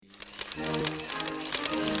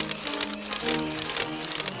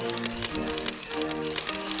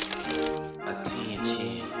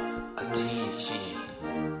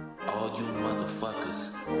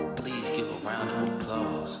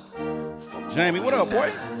Jamie, what up,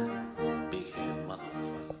 boy? Big head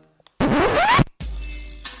motherfucker.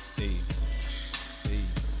 Hey.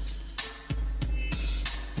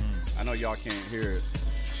 I know y'all can't hear it.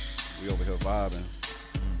 We over here vibing.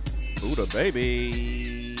 Buddha,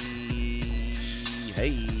 baby. Hey.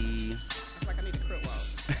 I feel like I need a crip walk.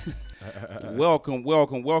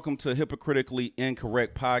 Welcome to Hypocritically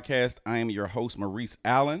Incorrect Podcast. I am your host, Maurice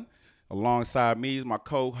Allen. Alongside me is my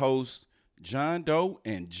co-host, John Doe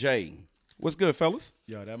and Jay. What's good, fellas?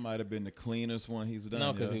 Yo, that might have been the cleanest one he's done.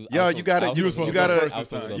 No, because Yo, you gotta, you just gotta,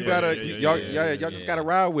 Yeah. y'all just gotta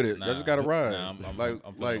ride with it. Y'all just gotta ride. Nah, I'm like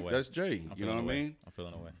feeling away. that's Jay. I'm You know what I feeling away. mean? I'm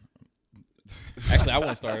feeling away. Actually, I want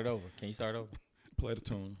to start it over. Can you start over? Play the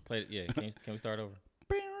tune. Play it. Yeah. Can we start over?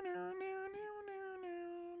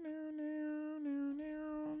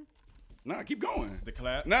 Nah, keep going. The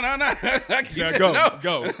clap. No. Yeah,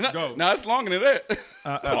 go. No, it's longer than that.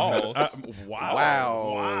 Balls.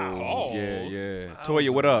 Wow. Yeah.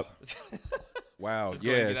 Toya, what up? Wow. Just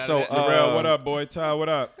go ahead and Yeah. get out So, of that. Darrell, what up, boy? Ty, what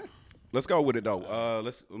up? let's go with it though.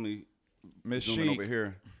 Let me Miss zoom in over Sheik.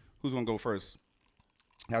 here. Who's gonna go first?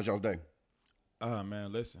 How's y'all's day? Oh,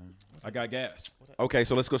 man, listen. I got gas. Okay,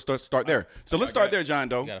 so let's go start there. So let's start there, John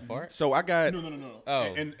Doe. You got a fart? So I got. No. Oh.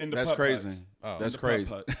 In the That's putt crazy. putts. Oh. That's In the crazy.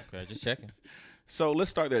 putt putts. Okay, just checking. So let's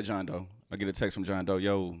start there, John Doe. I get a text from John Doe.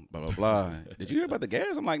 Yo, blah blah blah. Did you hear about the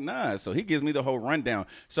gas? I'm like, nah. So he gives me the whole rundown.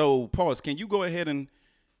 So pause. Can you go ahead and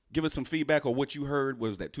give us some feedback on what you heard?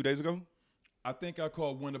 Was that 2 days ago? I think I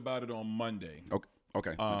called Win about it on Monday.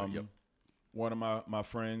 Okay. Yep. One of my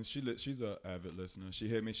friends, she's a avid listener. She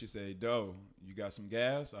hit me. She said, "Doe, you got some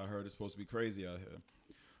gas? I heard it's supposed to be crazy out here."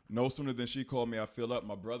 No sooner than she called me, I fill up.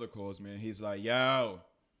 My brother calls me, and he's like, "Yo,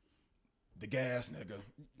 the gas, nigga,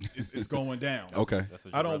 it's going down." Okay. That's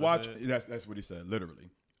what I your don't brother watch. said? That's what he said, literally.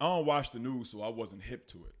 I don't watch the news, so I wasn't hip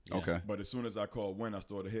to it. Yeah. Okay. But as soon as I called Win, I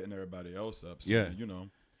started hitting everybody else up. So, Yeah. you know,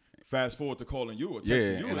 fast forward to calling you or Yeah,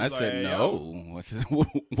 texting you, and I it's said like, hey, no. I said,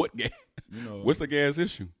 what gas? You know, What's the gas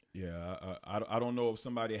issue? Yeah, I don't know if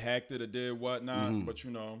somebody hacked it or did whatnot, Mm-hmm. but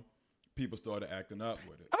you know, people started acting up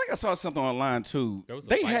with it. I think I saw something online too. There was a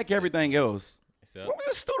They fight hack for this. everything else. Except- What was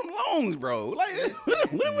the student loans, bro? Like,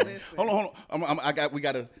 hold on. We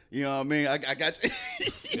gotta. You know what I mean? I got you.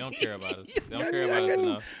 They don't care about us. They Got don't care you, I about us got you.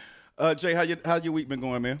 enough. Jay, how your week been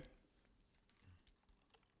going, man?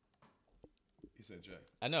 He said, "Jay,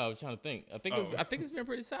 I know. I was trying to think. I think it's been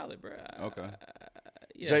pretty solid, bro. Okay.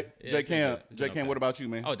 Yeah. Jay it's been Cam, good. It's Jay been Cam, okay. what about you,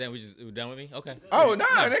 man? Oh, damn, we're done with me? Okay. Oh, nah,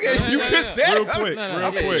 nigga, you just said real it. quick,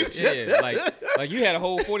 real quick." Yeah. Like you had a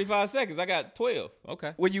whole 45 seconds. I got 12.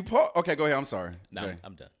 Okay. When you okay, go ahead. I'm sorry, No, Jay.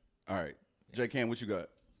 I'm done. All right, Jay Cam, what you got?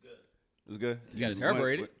 It's good. You got his hair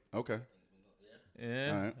braided. Okay.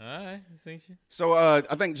 Yeah. All All right. See you. So I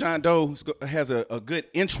think John Doe has a good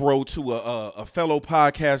intro to a fellow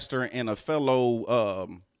podcaster and a fellow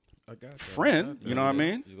I got that. friend. You know what I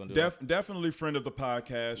mean? You gonna do it? Definitely friend of the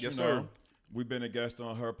podcast. Yes, you know, sir. We've been a guest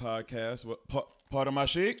on her podcast. What part of my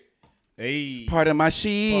chic? Hey, Part of my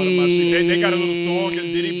sheet. Part of my sheet. They got a little song and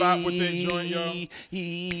Diddy Bop with their joint,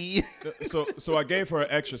 yo. So I gave her an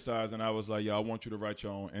exercise, and I was like, "Yo, I want you to write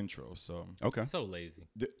your own intro." So Okay. So lazy.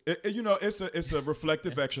 you know, it's a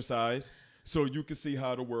reflective exercise, so you can see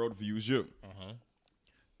how the world views you.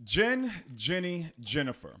 Jen, Jenny,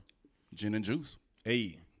 Jennifer. Gin and juice.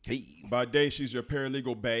 Hey, Hey. by day she's your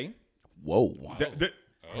paralegal bae. Whoa.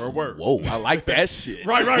 Her words. Whoa. I like that shit.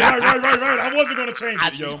 Right. I wasn't gonna change I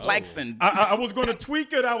it, yo. just flexing. I was gonna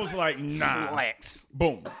tweak it. I was like, nah. Flex.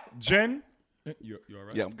 Boom. Jen, you all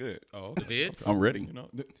right? Yeah, I'm good. Oh, The vids? I'm ready. you know.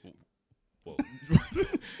 Whoa.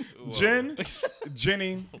 Jen,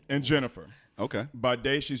 Jenny, and Jennifer. Okay. By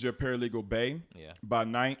day, she's your paralegal bae. Yeah. By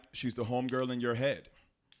night, she's the homegirl in your head.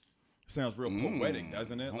 Sounds real poetic,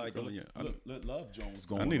 doesn't it? Like a Homegirl, yeah. Love Jones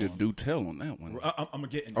going I on. need a do tell on that one. I'm gonna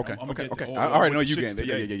get in. Okay. I'm gonna Okay. get Okay. in. I already know with you the chicks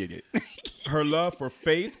getting there. today. Yeah. Her love for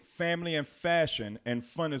faith, family, and fashion and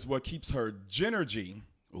fun is what keeps her Genergy.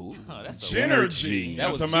 Ooh. Oh, that's so Genergy. That was You know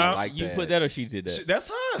what I'm talking about? like you that. put that or she did that? That's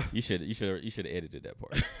her. You should have edited that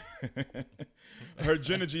part. Her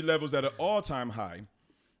Genergy levels at an all-time high.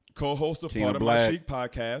 Co-host of King Part of of My Black. Chic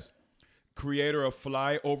podcast, creator of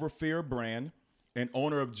Fly Over Fear brand, and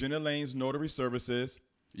owner of Jenna Lane's Notary Services.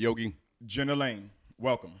 Yogi. Jenna Lane,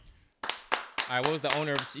 welcome. All right, what was the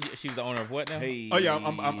owner of? She was the owner of what now? Hey. Oh yeah,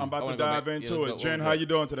 I'm I about to wanna go dive back. into Yeah, let's it. go. Jen, Let's how go. you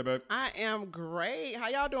doing today, babe? I am great. How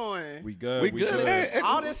y'all doing? We good. We good.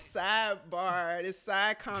 All this sidebar, this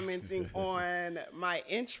side commenting on my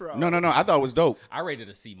intro. No. I thought it was dope. I rated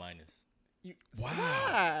a C minus.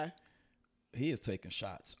 Why? He is taking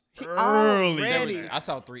shots Already. I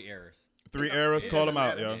saw 3 errors. 3 errors. It Call them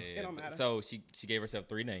doesn't out, yo. matter. It don't matter. So she gave herself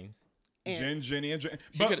 3 names. And Jenny, and Jen.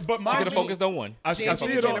 She could But have mind you, focused on one. I Jen, see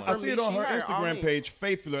Jenny, it on Jennifer, me, her she hired all Instagram me. page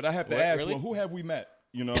faithfully. I have to What, ask, really? well, who have we met?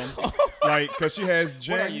 You know, like because she has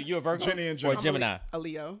Jen. What are you? You a Virgo Jenny and or Jennifer. Gemini? a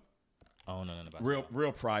Leo. I don't know nothing about Real, that.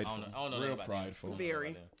 real prideful. I don't know real nothing about prideful. them.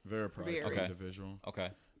 Very. Very prideful Very. Okay. individual. Okay.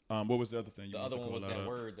 What was the other thing? You The wanted other to one call was out? that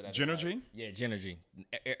word that I Genergy? Yeah, Genergy.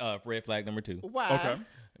 Red flag number 2. Why? Okay.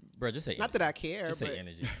 Bro, just say Not energy. that I care, Just but say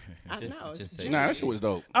energy. I Just- know, just it's say Nah, that energy. shit was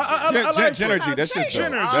dope. I like Genergy, that's just dope.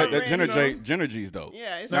 Genergy, That you know? Genergy's dope.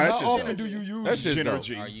 Yeah, it's Now, that's how just often dope. do you use That's just dope.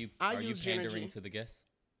 Genergy? Are you I are you use pandering Genergy. to the guests?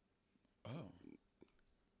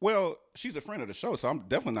 Well, she's a friend of the show, so I'm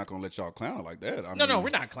definitely not gonna let y'all clown her like that. I No, mean, we're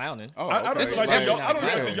not clowning. Oh, I don't okay. like Right. the y'all. I don't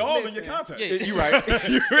like the Listen. y'all in your context. Yeah, You right.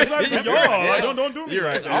 It's like the y'all. Like, don't do me. You're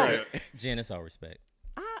right. like You're that. right. Jen, it's all respect.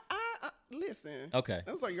 Listen. Okay.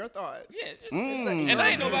 Those are your thoughts. Yeah, Mm. and I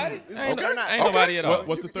ain't nobody. It's- I ain't, they're not- I ain't nobody at all.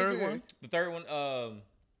 What's the You're third good. one? The third one,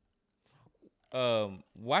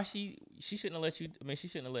 why she shouldn't have let you? I mean, she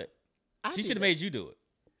shouldn't have let. I She did should have it. made you do it.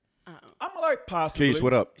 I'm like possibly. Keith,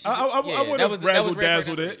 what up? I Yeah, would that was have the- that was razzle red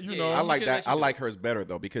dazzled flag. it. You Yeah, know, I she like should've that. let you I do like hers better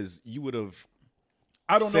though because you would have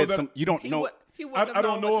I don't know said that. some. You don't know. He wouldn't have I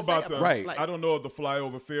don't known know what to say about the. Right. Like, I don't know of the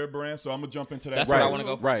flyover fair brand, so I'm gonna jump into that. That's right. what I want to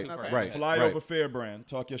go for. Right. too, Okay. Right. Flyover right. fair brand.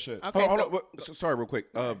 Talk your shit. Okay, Hold so, on, sorry, real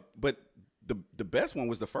quick. But the best one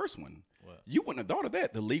was the first one. What? You wouldn't have thought of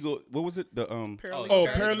that. The legal. What was it? The paralegal. Oh,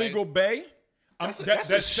 Paralegal Paralegal Bay. That's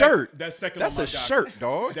a shirt. That's second. That's on a my docket. shirt,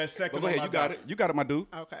 dog. That's second But go on ahead. my You got docket. it. You got it, my dude.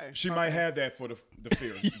 Okay. She might have that for the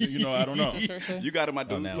fair. You know, I don't know. You got it, my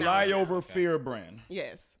dude. now. Flyover fair brand.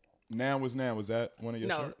 Yes. Now was that one of your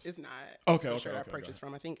No, shirts? it's not. Okay, It's a okay, shirt I okay, purchased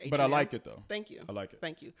from, I think, But I H&M. like it though. Thank you. I like it.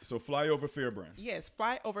 Thank you. So Flyover fair brand. Yes,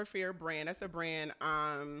 Fly Over Fear brand. That's a brand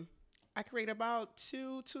I created about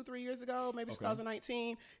 3 years ago, maybe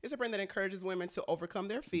 2019. It's a brand that encourages women to overcome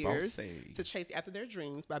their fears, Bossy. to chase after their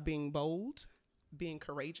dreams by being bold, being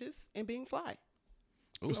courageous, and being fly.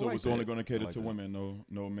 Ooh, So I like it's only that. going to I cater like to that. women,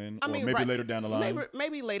 no men, I or mean, maybe right- later down the line.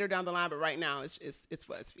 Maybe later down the line, but right now it's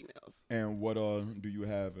for us females. And what do you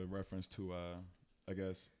have a reference to? I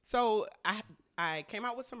guess. So I came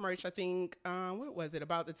out with some merch. I think what was it,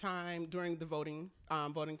 about the time during the voting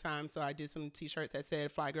time? So I did some T-shirts that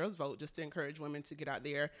said "Fly Girls Vote" just to encourage women to get out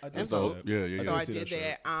there and did see vote. that. Yeah. So I see did that shirt.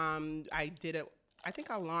 that. I did it. I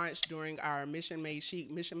think I launched during our Mission Made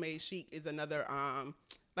Chic. Mission Made Chic is another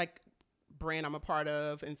like brand I'm a part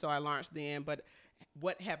of, and so I launched them. But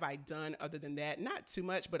what have I done other than that? Not too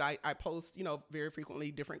much, but I post, very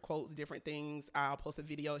frequently different quotes, different things. I'll post a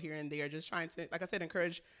video here and there, just trying to, like I said,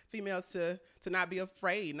 encourage females to not be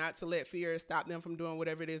afraid, not to let fear stop them from doing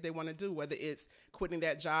whatever it is they want to do, whether it's quitting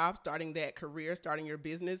that job, starting that career, starting your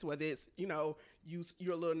business, whether it's,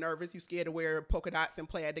 you're a little nervous, you're scared to wear polka dots and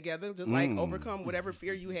plaid together, just like overcome whatever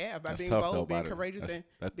fear you have by That's being tough bold, though. being about it. courageous,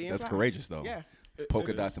 and being That's fly. courageous though. Yeah.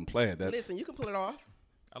 Polka dots and plaid. That's Listen, you can pull it off.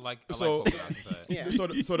 I like So- polka dots and plaid. Yeah.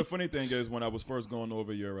 So the funny thing is, when I was first going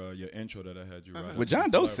over your intro that I had you write. With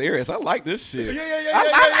John Doe serious. I like this shit.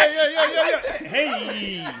 Yeah.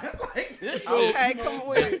 Hey. Okay, come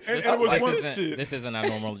with And it was one This isn't our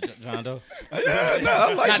normal John Doe.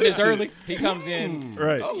 I like Not this this shit. early. He comes in.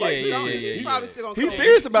 right. He's probably still gonna He's come.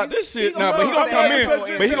 serious about this He's shit now, but he gonna gonna come go in.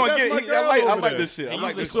 there. But he gonna That's get. my girl I over like there. this shit. I He like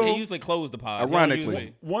usually, this So- he usually closed the pod. He don't Ironically.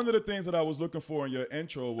 usually- One of the things that I was looking for in your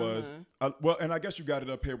intro was, and I guess you got it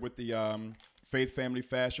up here with the faith, family,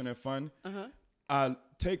 fashion, and fun. I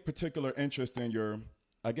take particular interest in your,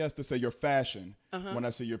 I guess to say your fashion when I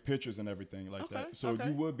see your pictures and everything like Okay, that. So okay.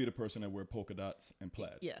 you would be the person that wear polka dots and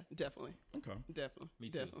plaid. Yeah, definitely, Okay. definitely, Me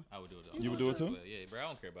too. definitely. I would do it. You would do it too? Yeah, bro. I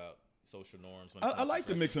don't care about social norms. When it I comes to like the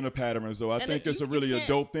dressing. mixing of patterns though. I And think you- it's a you really a can't-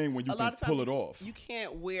 dope thing when you a lot can of times pull it off. You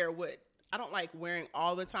can't wear what I don't like wearing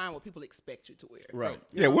all the time what people expect you to wear. Right. You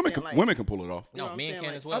Yeah, know what women I'm can saying? women can pull it off. You know No, what I'm men saying? can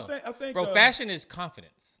Like, as well. I think Bro, fashion is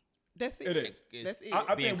confidence. That's it. It is. It's- That's it.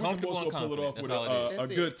 I Being think we can comfortable also and pull it off confident. with That's all it is. a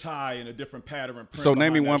That's good it. tie and a different pattern and print. So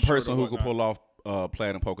name me behind one that shirt person or who could whatnot. pull off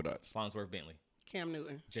plaid and polka dots. Farnsworth Bentley, Cam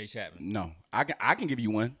Newton. Jay Chapman, No, I can give you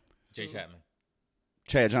one. Jay Chapman,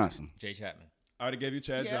 Chad Johnson. Jay Chapman, I would have gave you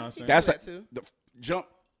Chad Yeah, Johnson. he That's that the, too. the jump.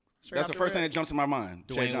 Straight That's off the first thing rip. that jumps in my mind.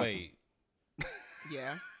 Chad Dwayne Johnson. Wade.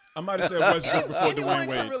 Yeah. I might have said Westbrook before Anyone Dwayne can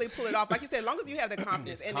Wade. really pull it off. Like you said, as long as you have the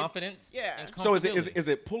confidence. It's and confidence. yeah. and So is comfortability.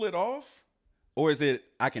 it pull it off, or is it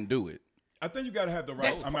I can do it? I think you got to have the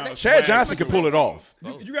right amount of Chad swag. Johnson can pull it off.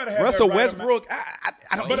 You got to have Russell that right Westbrook,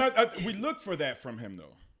 I don't. amount. But we look for that from him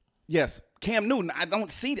though. Yes, Cam Newton. I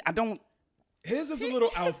don't see. I don't. His is a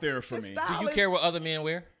little out there for his me. style Do you is- care what other men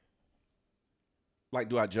wear? Like,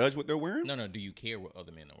 do I judge what they're wearing? No. Do you care what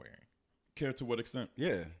other men are wearing? Care to what extent?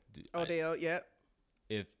 Yeah. Odell, yep.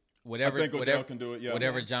 If whatever, I think Odell whatever, can do it. Yeah.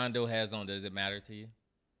 whatever John Doe has on, does it matter to you?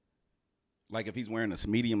 Like if he's wearing a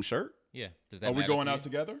medium shirt. Yeah. Does that Are we matter going to out you?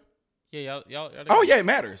 together? Yeah, y'all. Oh yeah, it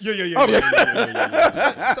matters. Yeah. Oh, yeah.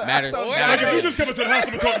 Matters. So, Like if you just come into the house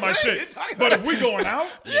and talk my shit, but if we going out,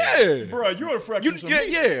 Yeah. bro, you're a fraction of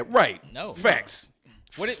me. Yeah, right. No. Facts.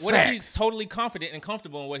 What if Facts. he's totally confident and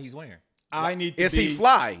comfortable in what he's wearing? I need to Is be. he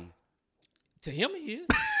fly? To him, he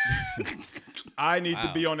is. I need to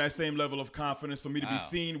Wow. be on that same level of confidence for me to be Wow.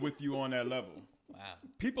 seen with you on that level. Wow.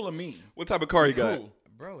 People are mean. What type of car you got? Cool.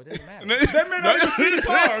 Bro, it doesn't matter. They may not even see the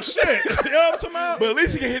car. Shit. You know what I'm talking about? But at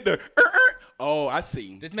least he can hit the. Oh, I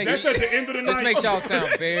see. This makes That's at the end of the night. this makes y'all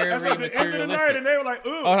sound very That's at the end of the night, and materialistic. they were like,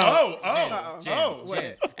 ooh, Oh, Jen, oh.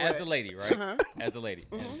 Jen, as the lady, right? Uh-huh. As the lady,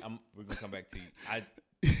 and we're gonna come back to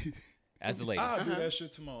you. As the lady, I'll do that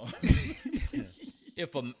shit tomorrow.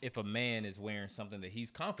 if a man is wearing something that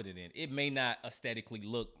he's confident in, it may not aesthetically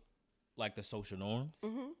look like the social norms.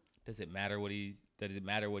 Does it matter what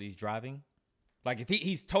he's driving? Like if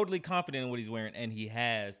he's totally confident in what he's wearing and he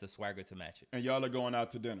has the swagger to match it, And y'all are going out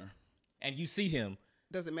to dinner. and you see him,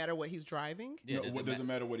 Does it matter what he's driving? yeah, What doesn't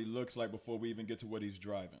matter what he looks like before we even get to what he's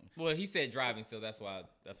driving. Well, he said driving, so that's why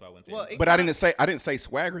I went there. Well, it But I kinda- didn't say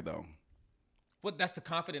swagger though. Well, that's the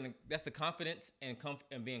confidence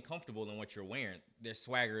and being comfortable in what you're wearing. Their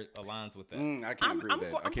swagger aligns with that. I can't agree with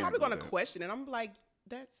that. I I'm can't probably agree going to with that. question it. I'm like,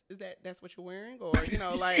 that's what you're wearing, or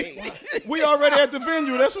like. We already at the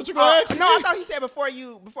venue. That's what you're going to ask No, I thought he said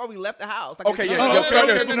before we left the house. Like, Okay, it's- yeah, Oh, yo, okay, start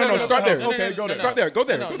there. okay, No, start there. Okay, go there. Start there. Go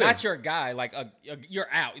there. No, Go there. not your guy. Like you're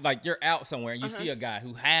out. Like you're out somewhere and you see a guy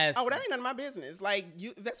who has. Oh, well, that ain't none of my business. Like,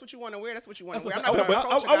 if that's what you want to wear. That's what you want to wear. I'm Okay, not but going to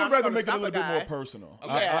approach a guy. I I'm would not rather gonna make it a stop little bit more guy. personal.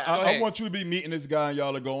 Okay. I Okay. want you to be meeting this guy and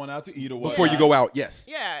y'all are going out to eat or what. Before you go out, yes.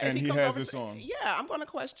 Yeah, And if he comes has over this to- on. Yeah, I'm going to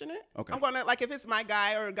question it. Okay. I'm going to, like, if it's my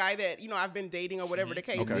guy or a guy that I've been dating or whatever the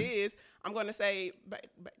case Okay. is, I'm going to say, but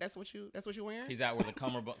that's what you wearing. He's out with a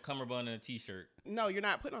cummerbund and a t-shirt. No, you're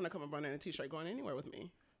not putting on a cummerbund and a t-shirt going anywhere with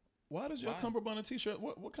me. Why does your Why? cummerbund and t-shirt?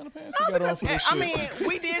 What kind of pants No, you got because on for this I shit? mean,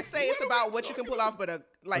 we did say it's about what you can pull off, but come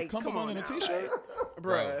on cummerbund and a now, t-shirt? like,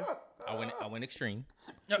 bruh. I went extreme.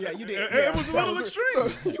 Yeah, you did. It was a little extreme.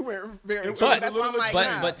 So you went very. was extreme. a That's why I'm little like, But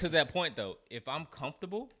nah. but to that point though, if I'm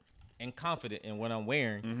comfortable and confident in what I'm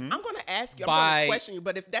wearing, I'm gonna ask you. I'm By- gonna question you.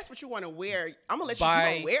 But if that's what you want to wear, I'm gonna let you. By-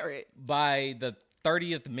 You gonna wear it. by the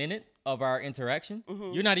 30th minute of our interaction,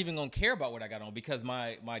 Mm-hmm. you're not even gonna care about what I got on because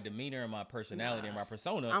my demeanor and my personality and my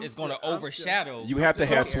persona I'm is gonna still- I'm overshadow. You have to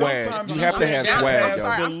have Sometimes swag. You I'm have to have I'm swag, I'm yo.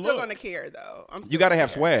 sorry. The I'm still look. gonna care though. You got to have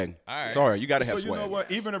swag. All right. Sorry, you got to So have you swag. know what?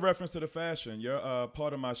 Even in reference to the fashion, you're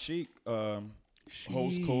part of my chic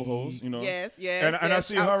host, co-host. You know. Yes, yes. And I yes.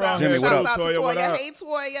 see her Shouts around out- here. Jimmy, what shouts up? out to Toya, what up? Hey,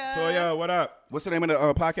 Toya. Toya, what up? What's the name of the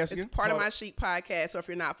podcast It's again? part of my chic podcast. So if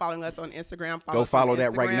you're not following us on Instagram, Go us follow on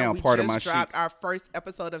that right Instagram. now, We Part of just My Chic. dropped our first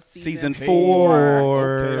episode of Season Hey. 4.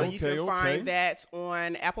 So Okay, you can okay. find that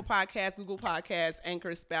on Apple Podcasts, Google Podcasts,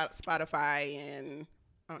 Anchor, Spotify, and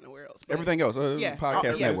I don't know where else. but- Everything else. Yeah,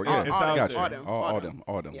 Podcast yeah, network. all- Yeah, it's I out got there. you. All them, All all them.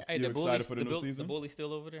 All them. Yeah. Hey, You the excited for the new the season? bully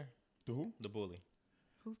still over there? The who? The bully.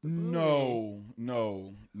 No.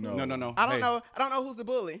 No, no, no. I don't Hey, know. I don't know who's the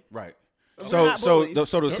bully. Right. We're So, not so, bullies. the,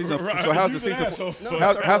 so the season. Right, So how's the he's an season? asshole. Four,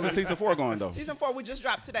 how's the season 4 going though? Season 4 we just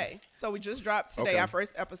dropped today. So we just dropped today Okay. our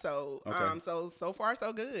first episode. Okay. So far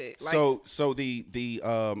so good. Like, So the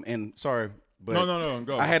and sorry, but No.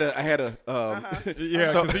 Go. I had a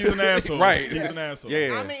Yeah, so- because he's an asshole. Right. He's an asshole.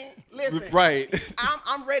 yeah. I mean, listen. Right.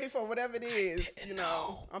 I'm ready for whatever it is.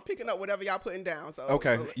 I'm picking up whatever y'all putting down. So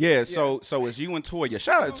Okay. Yeah. So it's you and Toya.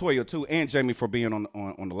 Shout out to Toya too, and Jamie for being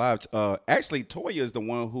on the live. Actually, Toya is the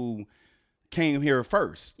one who came here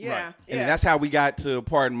first. Yeah, And yeah. that's how we got to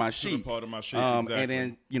Pardon My the Chic. Part of My Chic, And exactly.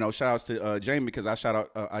 then shout outs to Jamie because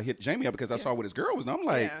I hit Jamie up because I saw what his girl was doing. I'm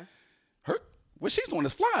like, Yeah. her what she's doing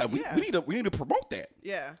is fly. Yeah. We need to promote that.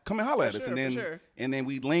 Yeah. Come and holler For at us, sure, and for then sure. and then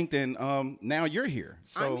we linked, and now you're here.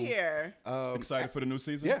 So, I'm here. Excited for the new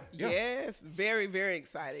season? Yeah. Yes, very, very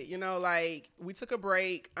excited. Like we took a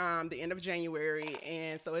break the end of January,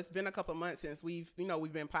 and so it's been a couple months since we've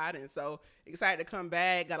been potting. So excited to come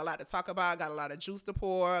back. Got a lot to talk about. Got a lot of juice to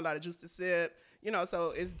pour, a lot of juice to sip.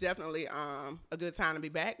 So it's definitely a good time to be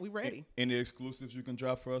back. We ready. Any exclusives you can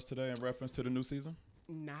drop for us today in reference to the new season?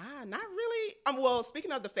 Nah, not really. Well,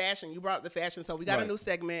 speaking of the fashion, you brought up the fashion, so we got a Right. new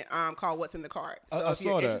segment called "What's in the Cart." So I if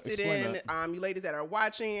you're saw that. interested Explain in, that. you ladies that are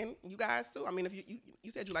watching, you guys too. I mean, if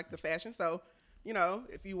you said you like the fashion, so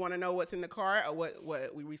if you want to know what's in the cart or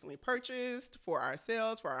what we recently purchased for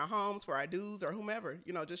ourselves, for our homes, for our dudes or whomever,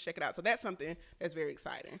 just check it out. So that's something that's very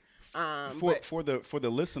exciting. for the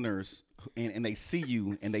listeners, and they see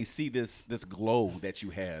you and they see this glow that you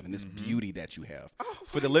have and this beauty that you have.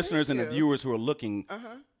 For the thank listeners and the you. viewers who are looking,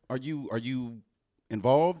 are you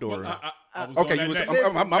involved or? I was Okay, on you that was.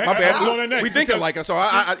 next. My I bad. was on that next We thinking because like so.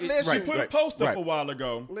 I Listen. She right, put a right, post up right. a while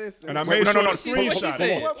ago, Listen. and I Wait, made no, sure no, to no. Hold screenshot on,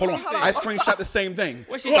 it. hold on. Hold on. I screenshot the same thing.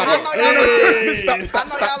 What she Stop say? it. Hey. Stop, I stop,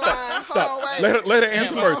 know stop, y'all lying. stop, Hold on, stop. wait. Let her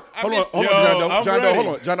answer Yeah, first. I Hold on, missed- hold Yo, on, John Doe. I'm John Doe, hold ready.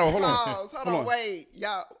 on. John Doe, hold on. Pause. Hold on. Wait.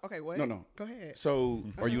 Y'all. Okay. Wait. No. Go ahead. So,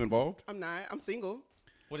 are you involved? I'm not. I'm single.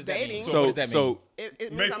 What does that mean? Dating. what So, does that mean? so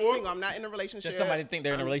It May means I'm 4th? single. I'm not in a relationship. Does somebody think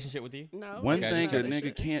they're in a relationship with you? No. one Okay, thing a just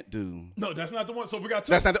nigga can't do. No, that's not the one. So we got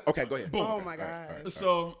two. That's not the. Okay, go ahead. Boom. Oh my God.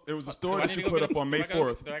 So it was a Do story I that need you to go put get up a- on May do I go-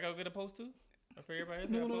 4th. Do I go get a post too? For everybody else?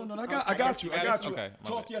 No. I I got you. I got you. Okay, my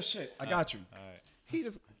Talk bad. your shit. I got you. All right. He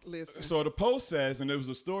just listen. So the post says, and there was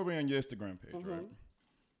a story on your Instagram page, right?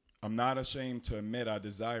 I'm not ashamed to admit I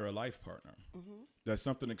desire a life partner. That's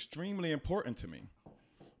something extremely important to me.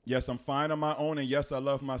 Yes, I'm fine on my own, and yes, I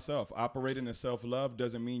love myself. Operating in self-love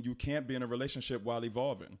doesn't mean you can't be in a relationship while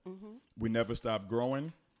evolving. We never stop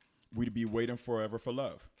growing. We'd be waiting forever for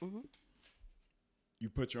love. You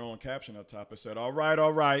put your own caption up top and said, all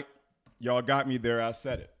right, y'all got me there, I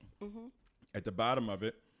said it. At the bottom of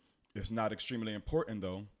it, it's not extremely important,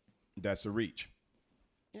 though. That's a reach.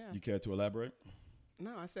 Yeah. You care to elaborate?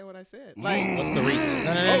 No, I said what I said. Like What's the reach?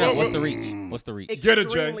 No. What's the reach? What's the reach? Get it,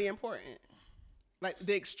 Jay. extremely important. Like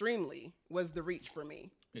the extremely was the reach for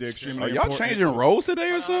me. The extremely Are y'all important- changing roles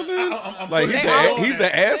today or something? Like putting he's it all he's on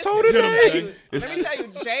the asshole Listen, today. let me tell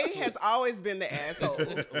you, Jay has always been the asshole.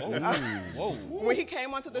 Whoa. When he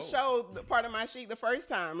came onto the show, the part of my sheet the first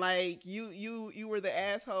time, like you were the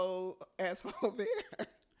asshole there.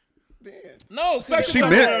 Then. No, Second She time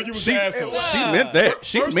meant around, you was she the asshole. she meant that.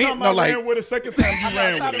 She's First mean. time No, I like ran with it, second time you I'm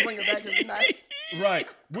ran trying with to bring it back tonight. it. Right.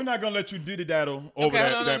 We're not gonna let you diddy daddle over Okay,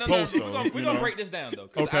 that post though. We're you gonna know? break this down though.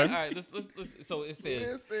 'Cause Okay. all right. Let's. So it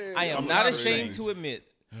says, Listen. I am I'm not not ashamed ashamed. to admit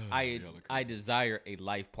I desire a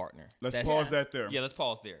life partner. Let's That's- pause that there. Yeah, let's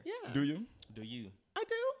pause there. Yeah. Do you? Do you? I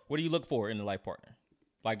do. What do you look for in a life partner?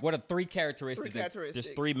 Like, what are three characteristics? characteristics.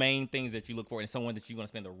 There's three main things that you look for in someone that you're gonna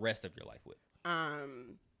spend the rest of your life with.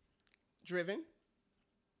 Driven.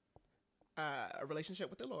 A relationship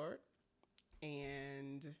with the Lord,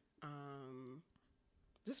 and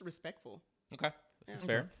just respectful. Okay, this is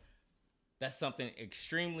fair. That's something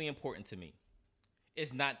extremely important to me.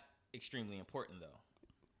 It's not extremely important though.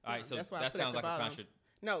 All right, so That's why I that put it at sounds the like bottom.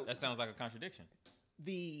 No, that sounds like a contradiction.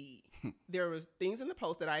 there was things in the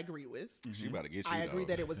post that I agree with. she about to get you. I agree dog.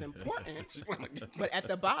 that it was important, but at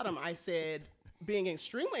the bottom I said being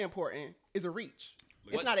extremely important is a reach.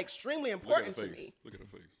 It's not extremely important to me. Look at her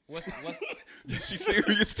face. What's She's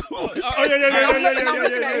serious too. Oh yeah. I'm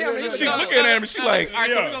looking at him. She's looking at him. and She like. all right,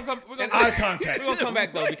 so Yeah. we're gonna come. We're gonna Eye contact. We're gonna come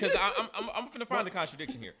back though because I'm finna find the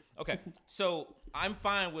contradiction here. Okay, so I'm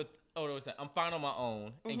fine with. Oh, no, I'm fine on my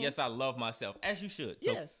own, and yes, I love myself as you should.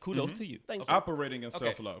 So Yes. kudos to you. Thank you. Operating in Okay.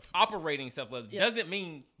 self-love. Operating self-love Yes. doesn't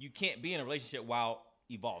mean you can't be in a relationship while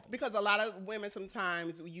evolving. Because a lot of women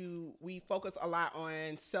sometimes we focus a lot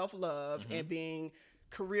on self-love and being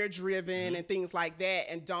career driven and things like that,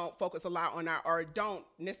 and don't focus a lot on or don't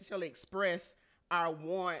necessarily express our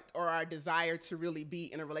want or our desire to really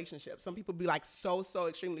be in a relationship. Some people be like so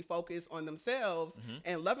extremely focused on themselves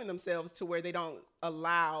and loving themselves to where they don't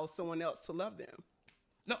allow someone else to love them.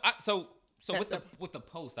 No, so That's with the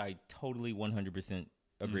post, I totally 100%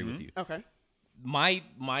 agree with you. Okay. My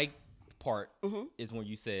part is when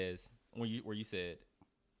you said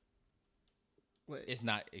What? it's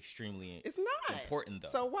not extremely It's not important though.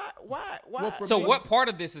 So why? for So me- what part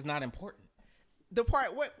of this is not important? The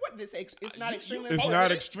part what did it say? It's not extremely It's important.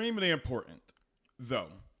 not extremely important, though.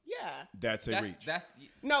 Yeah. That's a reach. That's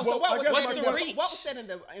No, Well, so what I was guess said what's in the the reach? what was said in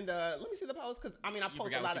the let me see the post because I mean I post a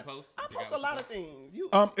forgot lot what of you post? I You post forgot a what lot you of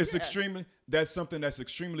things. It's yeah. extremely. That's something that's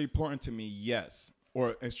extremely important to me. Yes,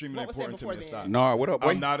 or extremely What was said important to me. before To then? stop. No, what up?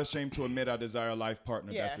 Wait. I'm not ashamed to admit I desire a life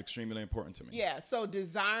partner. Yeah. That's extremely important to me. Yeah, so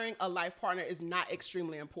desiring a life partner is not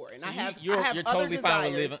extremely important. So I have you're other totally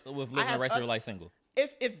fine desires. with I living have the rest of your oth- life single.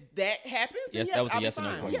 If that happens, then Yes, yes, that was a I'll yes be or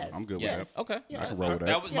no fine. question. Yes. I'm good yes. with that. Okay. Yeah. I can roll with that.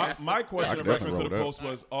 That was My question in I reference to definitely the roll post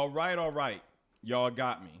was, all right. Y'all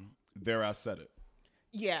got me. There, I said it.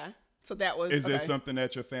 Yeah. So that was Is okay. there something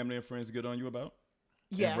that your family and friends get on you about?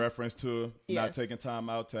 Yeah. In reference to not Yes. taking time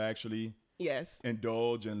out to actually Yes.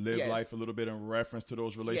 indulge and live Yes. life a little bit in reference to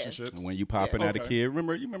those relationships? And when you popping at a Okay. kid, you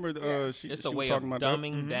remember Yeah. she It's she a was way of talking about that?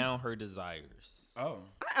 dumbing down her desires. Oh.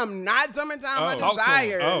 I am not dumbing down my Oh. Talk to 'em.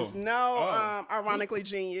 desires. Oh. No, Oh. ironically,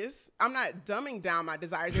 genius. I'm not dumbing down my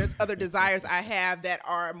desires. There's other desires I have that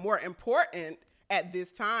are more important at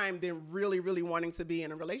this time than really, really wanting to be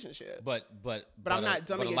in a relationship. But I'm not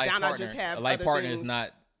dumbing a it life down, I Partner, just have a life other partner is things.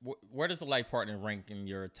 not. Where does a life partner rank in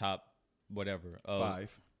your top, whatever?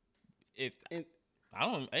 5. It And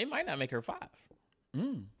I don't. It might not make her 5.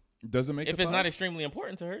 Doesn't make If the it's not five? extremely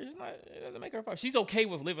important to her, it doesn't make her a 5. She's okay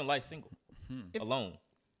with living life single, alone,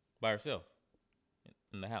 by herself,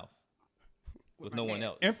 in the house, with my no one cats.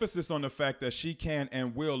 else. Emphasis on the fact that she can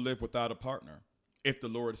and will live without a partner if the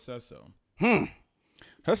Lord says so.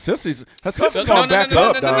 Her sissies No, gonna back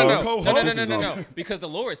up, dog. no. Because the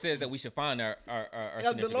Lord says that we should find our The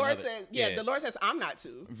significant Lord other. says, the Lord says, I'm not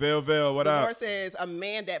to. Veil, what The up? Lord says, a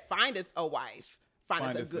man that findeth a wife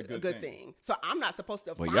findeth a good thing. So I'm not supposed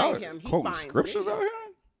to Well, find y'all him. He quoting finds scriptures me. out here.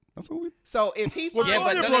 That's what we. So if he Well, finds Yeah,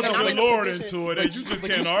 but Toya no, brought no, the I'm in a Lord position- into it, and you just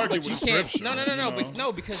can't argue with the scripture. No, you know? but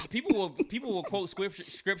no, because people will quote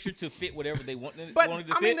scripture to fit whatever they want. But want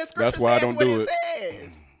it to I mean, fit. the scripture That's why I says don't what do it it. says.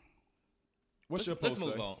 What's your Let's post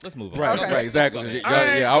move say? on. Let's move on. Right, Okay. right, exactly. Go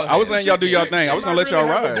ahead. I was letting y'all do your thing. I was gonna let y'all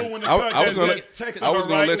ride. I was gonna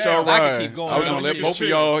let y'all I can ride. keep going. I was gonna I'm let just both of chill.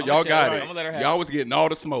 y'all. I'm Y'all gonna got chill. it. I'm gonna let her have Y'all it. was getting all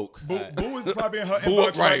the smoke. Boo is probably in her Boo, inbox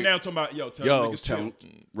right right. now talking about, yo, tell Yo, niggas tell chill. him,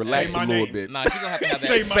 relax Say a my little name. bit. Nah, she gonna have to have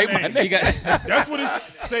that. Say my name. She got That's what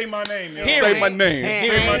it's. Say my name, yo. Say my name.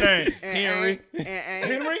 Say my name. Henry.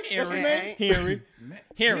 Henry? What's his name? Henry.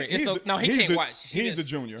 Henry. He's So, a- no, he he's can't a- watch. he's a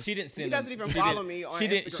junior. She didn't send He doesn't him. even she follow didn't- me on She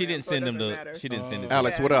didn't Instagram, so it send him doesn't the. matter. She didn't send him.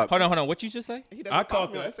 Alex, Yeah. what up? Hold on. What you just say? He I doesn't follow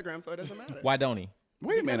caught me on that. Instagram, so it doesn't matter. Why don't he?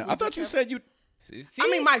 Wait a minute. I thought you said you. I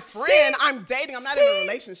mean, my friend, I'm dating. I'm not in a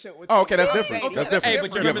relationship with. Oh, okay, that's I'm different. dating. That's different. Hey,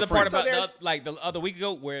 but you remember the part So about there's- the other week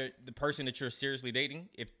ago where the person that you're seriously dating,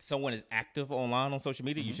 if someone is active online on social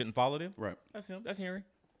media, you shouldn't follow them. Right. That's him. That's Henry.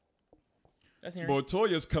 That's Henry. Boy,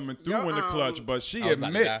 Toya's coming through Yo, in the clutch, but she I was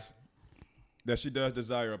about to admits that she does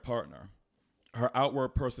desire a partner. Her outward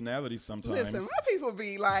personality sometimes. Listen, my people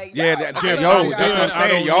be like, Yeah, yo, that, I yo, love you. that's what I'm I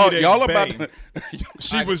saying. don't need Y'all it, about babe. to,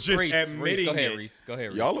 She was just Reese, admitting go ahead, it. Reese. Go ahead,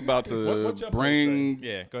 Reese. y'all about to What your bring.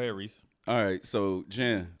 Yeah, go ahead, Reese. All right, so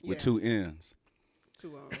Jen with Yeah. 2 N's. to So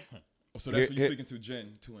that's what Here- you're speaking to,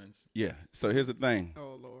 Jen, twins. Yeah. So here's the thing.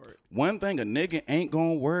 oh Lord, One thing a nigga ain't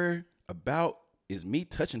gonna worry about is me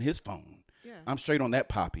touching his phone. yeah, I'm straight on that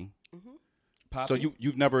poppy. Poppy? So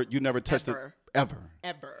you've never touched Ever. it ever.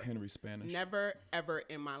 ever, Henry Spanish. never, ever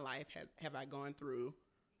in my life have I gone through.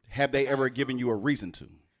 Have they ever given you a reason to?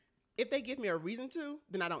 If they give me a reason to,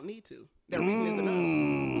 then I don't need to. That reason is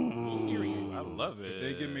enough. Period. I love it.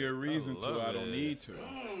 They give me a reason to. I don't need to.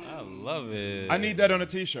 I love it. I need that on a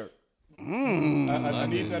T-shirt. I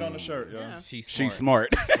need that on a shirt, yo. Yeah. She's smart. She's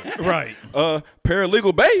smart. Right.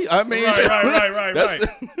 Paralegal Bay. I mean, Right. that's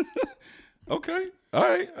okay. All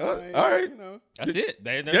right. All right. You know, That's it.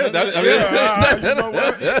 Yeah, that, I mean, You know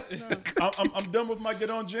what? I'm done with my get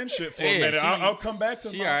on Jen shit for a Yeah, minute. she- I'll come back to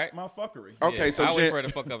she my, alright. my fuckery. Okay, so I wait Jen, for her to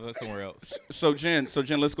fuck up somewhere else. so Jen,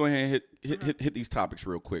 let's go ahead and hit these topics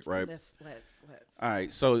real quick, right? let's. All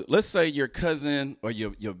right. So let's say your cousin or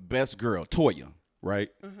your best girl, Toya, right?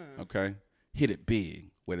 Okay. Hit it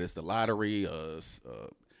big, whether it's the lottery or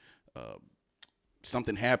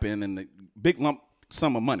something happened and the big lump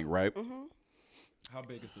sum of money, right? How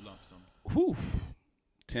big is the lump sum? Whew.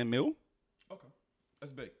 10 mil? Okay.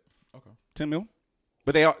 That's big. Okay. 10 mil?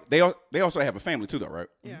 But they also have a family too, though, right?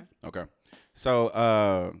 Yeah. Okay.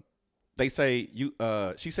 So they say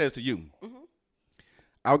she says to you,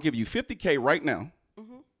 I'll give you $50K right now,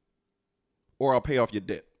 or I'll pay off your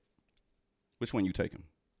debt. Which one you taking?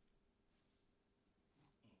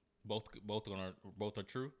 Both are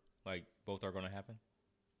true. Like both are gonna happen.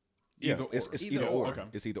 Either it's or. either or. Okay.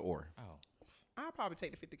 It's either or. Oh, I'll probably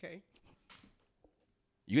take the 50K.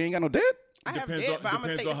 You ain't got no debt? I have Depends debt, on- but I'm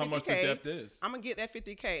gonna depends take on the how much the 50K. debt is. I'm gonna get that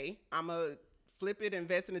 50K. I'm gonna flip it,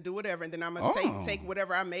 invest in it, do whatever, and then I'm gonna Oh. take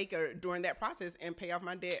whatever I make or during that process and pay off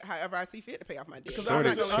my debt however I see fit to pay off my debt. Because Shorty-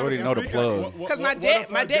 honestly Shorty know the speaking, plug. what- 'Cause my what debt- if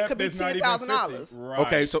my our debt could be is not even $10,000. 50? Right.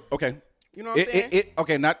 Okay, so okay. You know what I'm saying?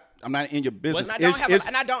 Okay, I'm not in your business.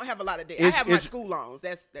 And I don't have a lot of debt. I it's- have my it's- school loans.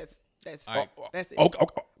 That's All right. that's it. Okay.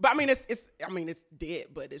 But I mean, it's debt,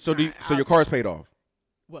 but it's So not, so your car's paid off.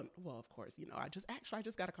 well, of course, you know, I just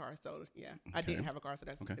got a car, so yeah, I didn't have a car, so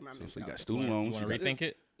that's Okay. in my So you mentality. got student you loans. want you to got- rethink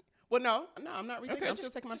it? Well, no, I'm not rethinking. Okay, I'm still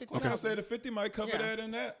taking my 50. I'm gonna say the 50 might cover Yeah. that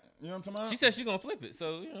and that. You know what I'm talking about? She said she's gonna flip it.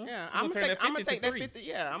 So you know. Yeah, she's I'm gonna take that 50. 50.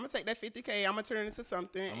 Yeah, I'm gonna take that 50K. I'm gonna turn it into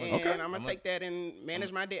something, and Okay. I'm gonna take that and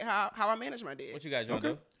manage my debt. How I manage my debt. What you got, John?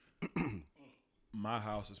 Okay. Doe? My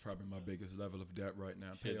house is probably my biggest level of debt right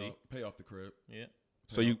now. Should be. Pay off the crib. Yeah.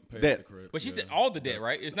 So you Pay off debt. the crib. But she Yeah. said all the debt,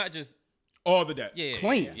 right? It's not just all the debt. yeah.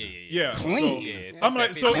 Clean. Yeah. Clean. Yeah. I'm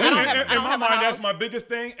like, so I don't have- I in don't my have a mind, that's house. my biggest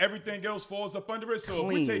thing. Everything else falls up under it. So if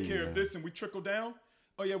we take care Clean. of this and we trickle down,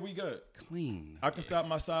 oh yeah, we good. Clean. I can stop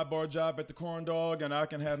my sidebar job at the corn dog and I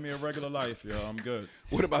can have me a regular life, yo. I'm good.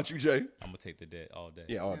 What about you, Jay? I'm gonna take the debt all day.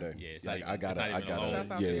 Yeah, all day. Yeah, it's Yeah, not even, I gotta. it's not even a loan.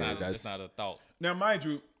 Yeah, it's not, that's it's not a thought. Now, mind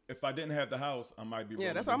you, if I didn't have the house, I might be. Yeah,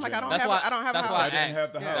 rolling that's why I'm with like, Jen. I don't That's have. why I don't have a that's house. why I I didn't have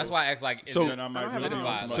asked. the That's house. why I asked. Like, is So- there- Then I might don't be have a living home.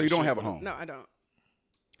 on some So other you don't shit have a with- home. No, I don't.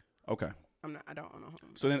 Okay. I don't own a home.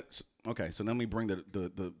 So then, okay. So let me bring the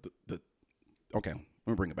okay. Let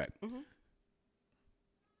me bring it back. Are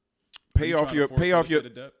Pay you off trying your to force pay her off to your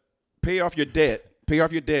sit a debt? pay off your debt. Pay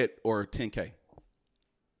off your debt or $10K.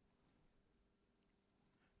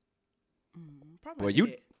 Probably. Well, you-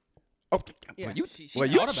 did. Oh, Yeah. well, you She well,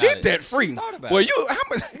 you thought about shit it. debt free. She thought about Well, it. you how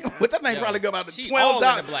much? Well, that thing Yo, probably go about she all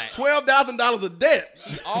in the black. $12,000 of debt.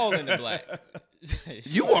 She all in the black.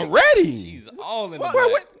 You are ready. She's all in the Well,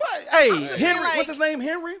 black. hey, just Henry, saying, like- what's his name?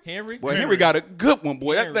 Henry. Henry. Well, Henry got a good one,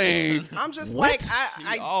 boy. That Henry. thing. I'm just What? like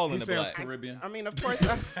She all in He the sounds black. Caribbean. I mean, of course.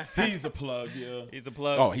 He's a plug, yeah. He's a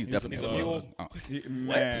plug. Oh, he's definitely a a mule. Oh.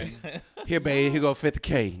 Man, Here, babe. Here go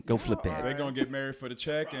 50K. Go flip they're that. gonna get married for the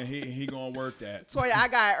check, and he gonna work that. Toya, I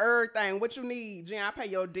got everything. What you need, Jen? I pay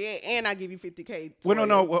your debt and I give you $50K. Well, no, Toya.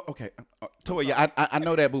 no. Well, okay. Toya, I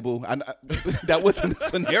know that, boo boo. That wasn't the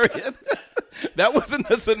scenario. That wasn't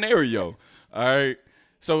the scenario. All right.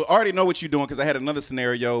 So I already know what you're doing because I had another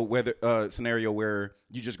scenario where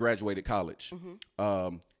you just graduated college.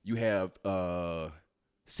 You have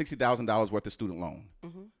 $60,000 worth of student loan.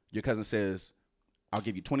 Your cousin says, "I'll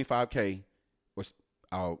give you $25K, or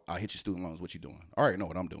I'll hit your student loans." What you doing? I already know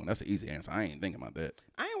what I'm doing. That's an easy answer. I ain't thinking about that.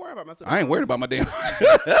 I ain't worried about my I ain't worried about my damn.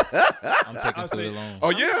 I'm taking I student say- loans. Oh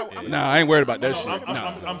yeah? Nah, I ain't worried about that shit.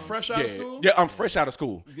 I'm fresh out Yeah, of school. yeah, I'm fresh out of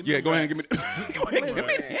school. me Yeah, the go ahead and give me. racks. Go ahead and give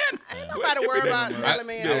me the hand. Ain't nobody worried about selling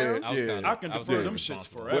me. Yeah. I can defer them shits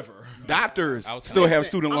responsible. forever. Doctors I was still have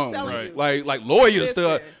Listen, student I'm loans. telling Right. you. Like lawyers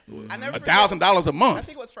still I never forget- $1,000 a I month.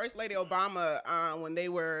 think it was First Lady Obama when they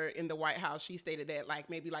were in the White House. She stated that like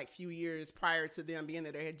maybe like few years prior to them being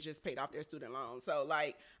there, they had just paid off their student loans. So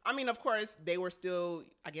like, I mean, of course, they were still,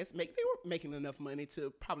 I guess, they were making enough money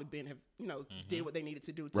to probably have did what they needed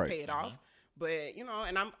to do to Right. pay it off. But and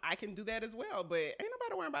I can do that as well. But ain't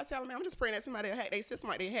nobody worrying about selling me. I'm just praying that somebody will hack their system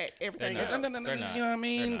like they hack everything They're else. not. No, no, no, They're no, not. you know what I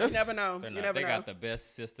mean? They're That's- You never know. They're You not. never They know. got the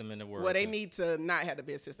best system in the world. Well, they need to not have the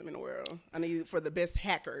best system in the world. I need for the best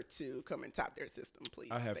hacker to come and top their system, please.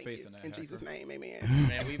 I have Thank faith you. in that In hacker. Jesus' name, amen.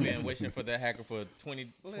 Man, we've been wishing for that hacker for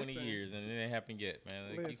 20 Listen. years, and it ain't happened yet, man.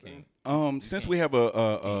 Like, you Listen. can't. Since we have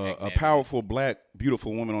a that powerful black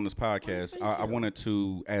beautiful woman on this podcast, I wanted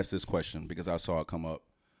to ask this question because I saw it come up.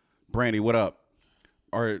 Brandy, what up?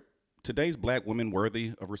 Are today's black women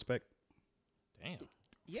worthy of respect? Damn.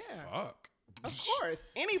 Yeah, Fuck. of course.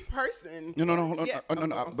 Any person. No, hold on. Yeah.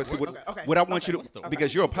 No. I'm But see, sorry. what, Okay. what I want you What's to, the-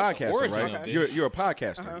 because you're a podcaster, origin right? of this? You're a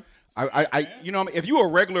podcaster. I you know, if you're a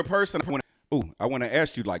regular person, I want to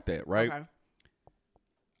ask you like that, right? Okay.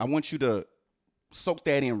 I want you to soak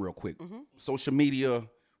that in real quick. Social media,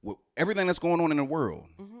 with everything that's going on in the world.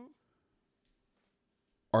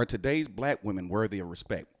 Are today's black women worthy of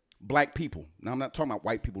respect? Black people. Now, I'm not talking about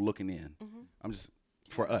white people looking in. I'm just,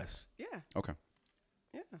 for us. Yeah, Okay.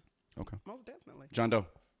 yeah, Okay. most definitely. John Doe.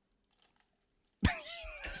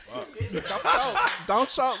 Don't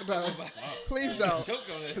choke though. Please don't,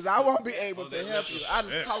 because I won't be able to help you. I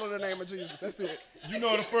just call in the name of Jesus. That's it. You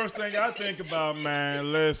know the first thing I think about,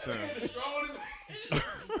 man. Listen,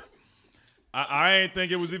 I ain't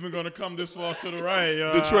think it was even gonna come this far to the right.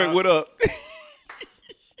 Detroit, what up?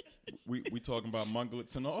 We talking about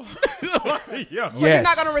munglets and all? Yeah. So you're Yes.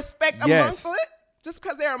 not gonna respect a Yes. monklet just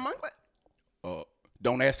because they're a monklet?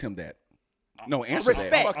 Don't ask him that. No, answer that.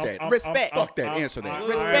 Respect. Fuck that. Respect. Fuck that. Answer that. I am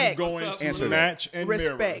Respect. going Answer to that. match and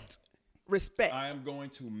mirror. Respect. I am going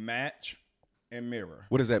to match and mirror.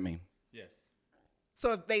 What does that mean? Yes.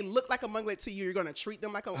 So if they look like a monklet to you, you're gonna treat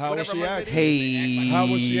them like a How was whatever she monklet acting? is. Hey. How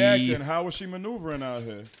was she acting? How was she maneuvering out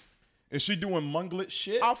here? Is she doing munglet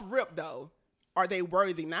shit? Off rip though, are they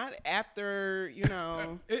worthy? Not after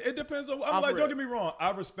It depends on. I'm Off like, rip. don't get me wrong.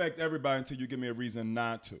 I respect everybody until you give me a reason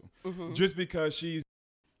not to. Just because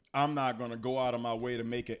I'm not gonna go out of my way to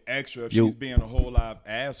make it extra if Yo. she's being a whole live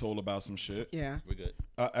asshole about some shit. Yeah. We're good.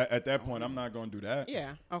 At that point, I'm not gonna do that.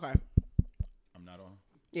 Yeah. Okay. I'm not on.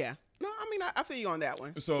 Yeah. No, I mean I feel you on that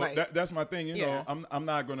one. So Like, that's my thing. You Yeah. know, I'm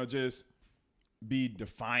not gonna just be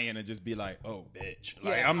defiant and just be like, oh, bitch.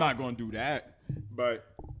 Like, Yeah. I'm not gonna do that. But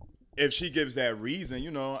if she gives that reason,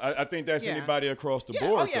 I think that's Yeah. anybody across the yeah.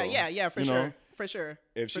 board. Oh yeah. though. Yeah. For You sure. know, For sure.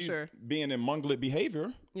 If For she's sure. being in munglet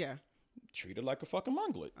behavior, Yeah. treat her like a fucking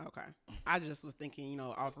munglet. Okay. I just was thinking,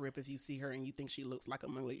 off rip, if you see her and you think she looks like a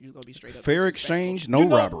monklet, you're gonna be straight up. Fair disrespectful. exchange, no You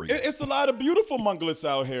know, robbery. It's a lot of beautiful munglets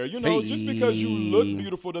out here. Just because you Hey. look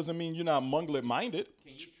beautiful doesn't mean you're not munglet minded.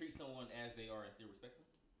 Can you treat someone as they are and still respect them?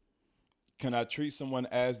 Can I treat someone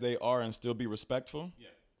as they are and still be respectful? Yeah.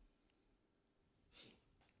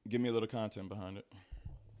 Give me a little content behind it.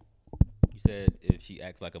 said if she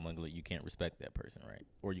acts like a munglet, you can't respect that person, right?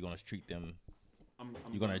 Or you're gonna treat them.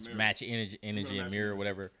 You're gonna match energy and mirror,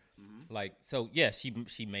 whatever. Like, so yeah,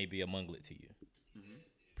 she may be a munglet to you,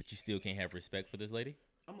 but you still can't have respect for this lady.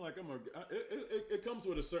 It comes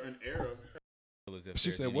with a certain era. As if She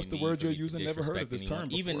there's said, any "What's the need word for you're me to using? Never heard of disrespect this term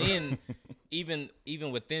anyone." before."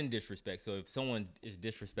 Even within disrespect. So if someone is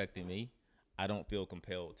disrespecting me, I don't feel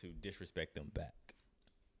compelled to disrespect them back.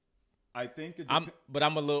 I think I'm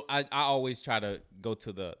a little. I always try to go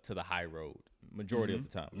to the high road majority of the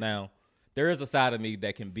time. Now, there is a side of me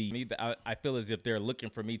that can be me. That I feel as if they're looking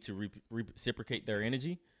for me to reciprocate their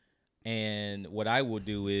energy, and what I will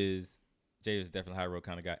do is, Jay is definitely a high road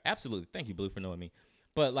kind of guy. Absolutely, thank you, Blue, for knowing me.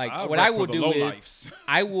 But like, what I will do is,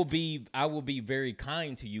 I will be very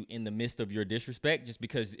kind to you in the midst of your disrespect, just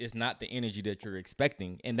because it's not the energy that you're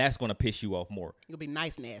expecting, and that's going to piss you off more. You'll be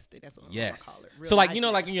nice nasty. That's what I'm Yes. gonna call it. Real So like, nice you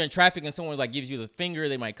know, like nasty. when you're in traffic and someone like gives you the finger,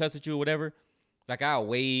 they might cuss at you or whatever. Like I'll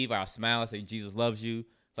wave, I'll smile, say Jesus loves you,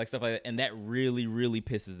 like stuff like that, and that really, really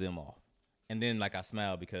pisses them off. And then like I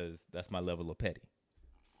smile because that's my level of petty.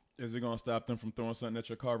 Is it gonna stop them from throwing something at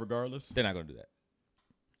your car regardless? They're not gonna do that.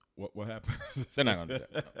 What happens? They're not gonna do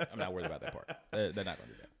that. I'm not worried about that part. They're not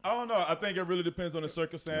gonna do that. I don't know. I think it really depends on the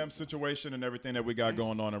circumstance, situation, and everything that we got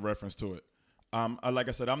going on in reference to it. Like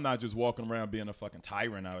I said, I'm not just walking around being a fucking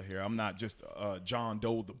tyrant out here. I'm not just John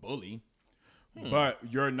Doe the bully. But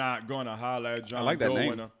you're not gonna holler at John like that Doe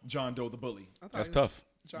name. and John Doe the bully. I thought That's it was tough.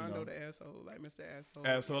 John Doe the asshole, like Mr. Asshole.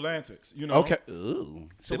 Asshole antics. You know. Okay. Ooh.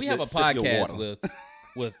 So we Sip have your- a sip your podcast water.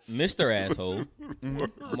 with Mr. Asshole.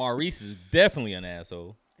 Maurice is definitely an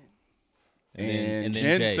asshole. And, then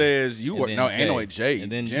Jen Jay. says you And are then no, Jay. ain't no Jay.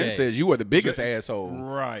 And then Jen Jay. says you are the biggest asshole.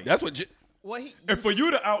 Right. That's what. What he? And for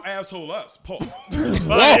you to out asshole us, pause. Whoa.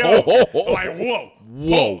 Like whoa,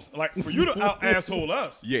 pause. Like for you to out asshole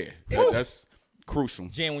us. Yeah, that's crucial.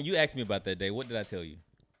 Jen, when you asked me about that day, what did I tell you?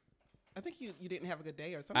 I think you didn't have a good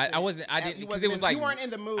day or something. I didn't You because wasn't it was in- like you weren't in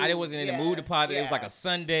the mood. I wasn't in the mood to pod. It was like a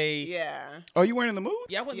Sunday. Yeah. Oh, you weren't in the mood?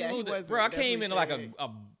 Yeah, I wasn't Yeah, in the he mood. wasn't. Bro, I That's came what in he like said.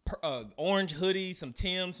 a orange hoodie, some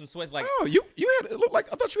Timbs, some sweats. Like Oh, you had it looked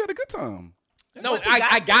like I thought you had a good time. no, Once he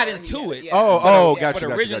I got there, into it. yeah. Oh, Yeah. got But you.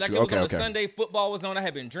 originally, Got like you. it was Okay, on a okay. Sunday. Football was on. I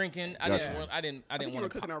had been drinking. I Gotcha. didn't. I didn't I think you were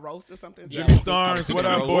want to. cooking a roast or something. Jimmy Starnes, what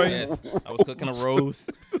up, boy? Yes, I was cooking a roast.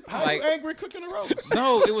 How Like, you angry cooking a roast?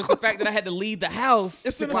 no, it was the fact that I had to leave the house.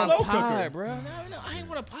 It's in to a go slow pie, cooker. bro. No, I ain't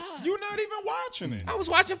want to pie. You're not even watching it. I was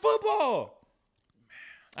watching football.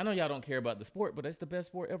 I know y'all don't care about the sport, but it's the best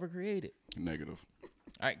sport ever created. Negative.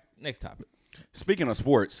 All right, next topic. Speaking of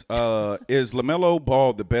sports, is LaMelo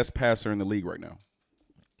Ball the best passer in the league right now?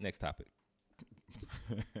 Next topic.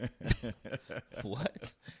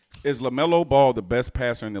 What? Is LaMelo Ball the best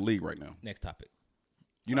passer in the league right now? Next topic.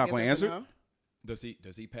 You're not going to answer? No? Does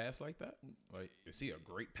he pass like that? Like, is he a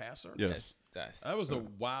great passer? Yes. That was a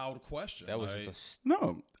wild question. That was like, just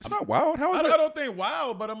No, it's not wild. How is I that? don't think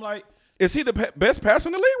wild, but I'm like, Is he the best passer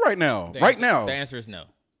in the league right now? Right now? The answer is no.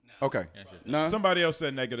 Okay. The answer is no. No. somebody else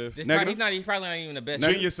said negative. Negative? He's probably not even the best.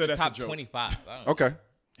 Junior said that's a top joke. 25. I don't know. Okay.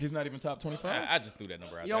 He's not even top 25. I just threw that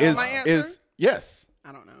number out You there. don't Is want my answer? is yes?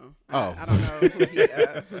 I don't know. Oh. I don't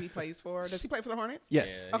know who he plays for. Does he play for the Hornets? Yes.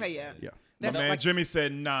 Yeah. Okay, yeah. Yeah. My That's man like, Jimmy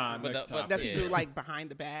said nah. But Next the- but topic. does he Yeah. do like behind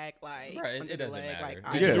the back, like Right, it under the doesn't leg, matter. like Did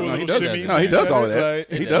I you Yeah, do a no, he little does. shimmy? No, he You does said all of it that.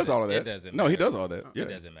 right. He does all of It that. doesn't No, he matter. does all that. Yeah. It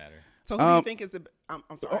doesn't matter. So who do you think is the? I'm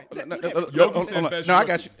sorry. Oh, Let no, me no, have no, it. no, Yogi said hold on. best No, I rookie.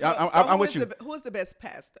 got you. So I'm who with is you. Who is the best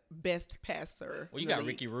passer? Well, you in the got league?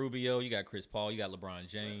 Ricky Rubio, you got Chris Paul, you got LeBron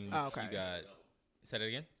James. Oh, okay. You got. Say that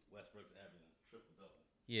again. Westbrook's having triple double.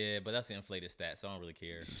 Yeah, but that's an inflated stat, so I don't really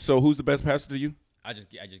care. So who's the best passer to you? I just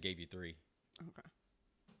gave you 3. Okay.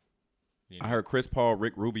 You I know, heard Chris Paul,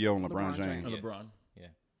 Rick Rubio, and LeBron LeBron James. James. Yeah. LeBron. Yeah,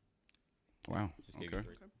 Wow. just gave Okay.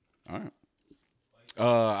 you 3. All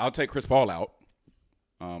right. I'll take Chris Paul out,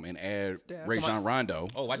 and add Steph. Rajon Rondo,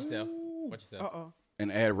 Oh, watch yourself. Watch yourself. Oh. and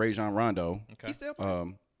add Rajon Rondo. Okay. He's still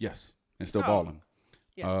playing. Yes, and still Oh. balling.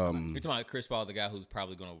 Yeah. You're talking about Chris Paul, the guy who's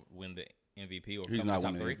probably going to win the MVP or He's come not in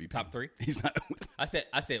top winning the 3. MVP. Top 3. He's not.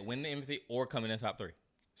 I said win the MVP or come in the top 3.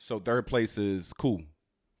 So third place is cool.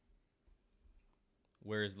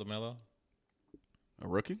 Where is LaMelo? A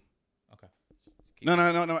rookie? Okay. No.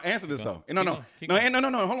 Answer this though. Keep No. going. Keep No. going.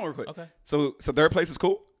 No. Hold on real quick. Okay. So third place is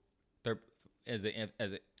cool. Third, in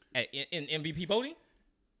MVP voting?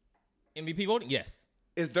 MVP voting? Yes.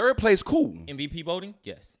 Is third place cool? MVP voting?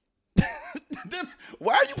 Yes. Then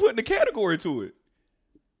why are you putting a category to it?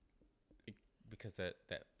 Because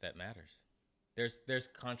that matters. There's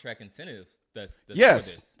contract incentives that's for Yes,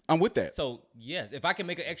 this. I'm with that. So yes, if I can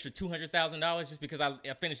make an extra $200,000 just because I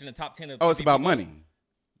finished in the top 10 of Oh, it's MVP about voting, money.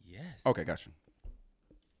 Yes. Okay, gotcha.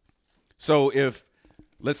 So if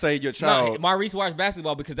let's say your No, child. Maurice watched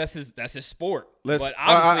basketball because that's his sport. Let's, but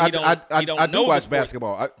obviously he don't I know do the watch sport.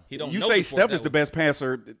 basketball. He don't You know say the sport Steph that is the way. best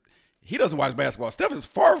passer. He doesn't watch basketball. Steph is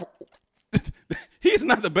far. He's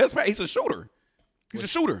not the best passer. He's a shooter. He's a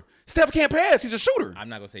shooter. Steph can't pass. He's a shooter. I'm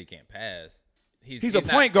not gonna say he can't pass. He's a not-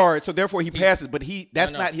 point guard, so therefore he passes. But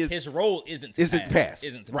that's no, not his. His role isn't to Isn't pass. to pass.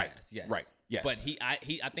 Isn't to Right, pass. Yes. right, yes. But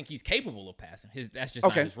I think he's capable of passing. That's just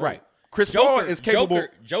not Okay, his role. right. Chris Paul is capable.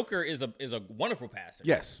 Joker is a wonderful passer.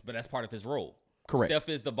 Yes. but that's part of his role. Correct. Steph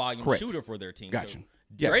is the volume Correct. shooter for their team. Gotcha. So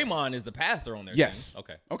Yes. Draymond is the passer on their Yes. team.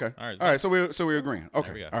 Okay. Okay. All right. All right. So we're agreeing.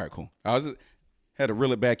 Okay. we go. All right. Cool. Had to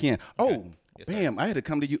reel it back in. Oh, Yes, sir. bam! I had to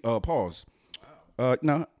come to you. Pause.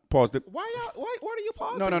 No. Pause. What are you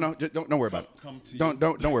pausing? No. Just don't worry about it. Come to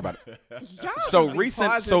Don't worry about it. Y'all So just be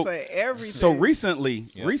recent- pausing so- for everything. So recently,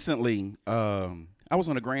 I was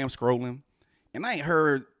on the gram scrolling, and I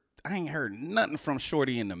ain't heard nothing from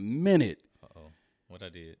Shorty in a minute. What I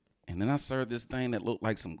did. And then I served this thing that looked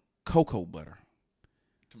like some cocoa butter.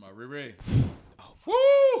 to my Ray.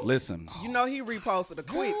 Listen, You know he reposted a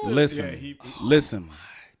tweet. too. listen, listen.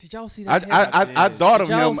 Did y'all see I thought of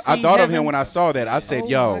Did y'all him. I see thought of him Heaven? when I saw that. I said, Oh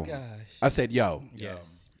 "Yo." my gosh. I said, "Yo." Yes.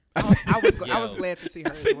 I said, I was Yo. glad to see her.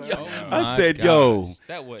 I said, as "Yo." well. I My said, gosh. "Yo."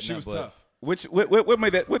 That wasn't She was but, tough. What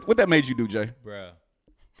made that? What that made you do, Jay? Bruh.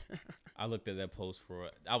 I looked at that post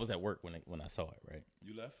I was at work when I saw it, right?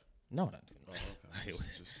 You left? No, not Oh, okay.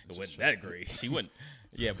 it wasn't that great. She wouldn't.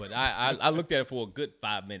 Yeah, but I looked at it for a good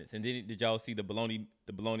 5 minutes, and then did y'all see the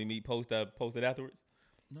bologna meat post I posted afterwards?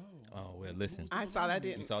 No. Oh well, listen. I saw that.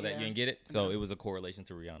 Didn't You saw that? yeah. You didn't get it? So it was a correlation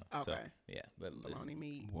to Rihanna. So Okay. yeah, but listen. Bologna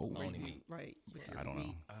meat. Bologna meat. Like I don't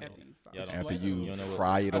know. After you saw Y'all it. don't- After You you don't know what-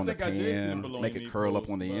 fry it I on the think I did see the pan, bologna make it meat curl up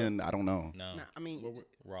post, on the but- end. I don't know. No, Nah, I mean,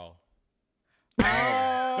 raw.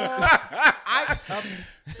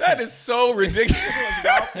 That is so ridiculous.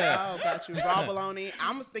 oh, got you. Raw bologna.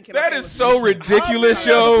 I was thinking That okay, is with so ridiculous,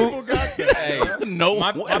 yo. Hey, No,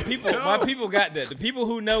 my people got that. The people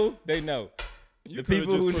who know, they know. You The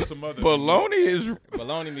people who put some other bologna is.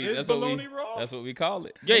 Bologna meat. Is That's what bologna we. raw? That's what we call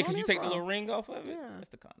it. Yeah, because you Bologna take the raw. little ring off of it. Yeah. That's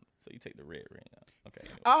the condom. So you take the red ring off. Okay.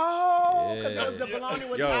 Anyway. Oh, because Yeah. it was the bologna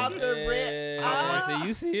Yo. without the red. Yeah. So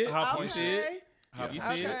you see it? Hot You point. see it? Okay. You see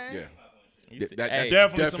it? Yeah. You see- That- Hey,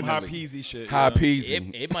 Definitely some high Definitely. peasy shit. High yeah.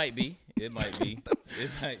 peasy. It might be. It might be. It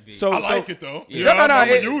might be. So I like it though. Yeah. No. I'm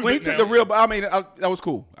gonna use When he it took now. the real, I mean, that was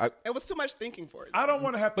cool. It was too much thinking for it. I don't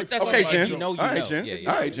want to have to. But that's Okay, Like, Jen. you know, All right, know. Jen. Yeah,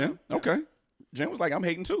 yeah. All right, Jen. Okay. Jen was like, I'm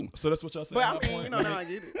hating too. So that's what y'all saying. But I high mean, point? you know, now I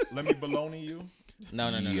get it. Let me bologna you. No.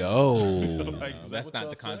 Yo. Like, No, is that that's what not y'all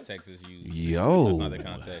the say? context as you. Yo. That's not the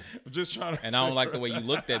context. I'm just trying to. And I don't like the way you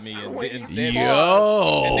looked at me and, When and you said said that.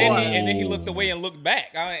 Yo. And then he looked away and looked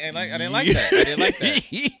back. I didn't like that. I didn't like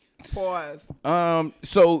that. Pause.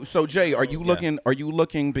 So Jay, are you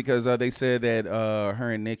looking because they said that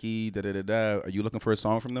her and Nicki are you looking for a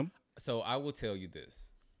song from them? So I will tell you this.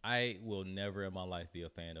 I will never in my life be a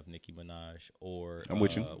fan of Nicki Minaj or I'm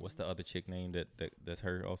with you. What's the other chick name that's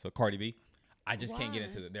her also? Cardi B. I just can't get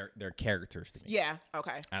into their characters to me. Yeah.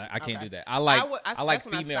 Okay. I can't Okay. do that. I like that's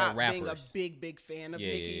when female I stopped rappers. being a big fan of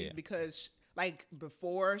Yeah, Nicki yeah, yeah. because like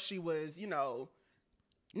before she was,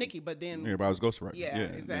 Nicki, but then Everybody was ghostwriting. yeah,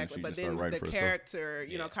 exactly. she But just then started writing the for herself. character,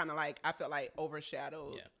 Yeah. kind of like I felt like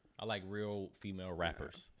overshadowed. Yeah, I like real female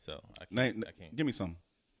rappers. So I Name, can't. give me some.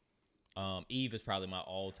 Eve is probably my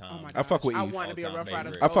all-time. Oh my I fuck with I Eve. want to be a All-time Rough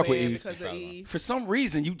Rider favorite. so I fuck with bad Eve. because of Eve. For some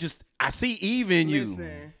reason, I see Eve in you.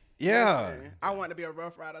 Listen, Yeah. listen, I want to be a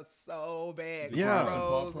Rough Rider so bad. Yeah.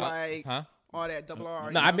 Cornrows, like Huh? all that double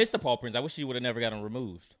R. No, I missed the Paul Prince. I wish she would have never got him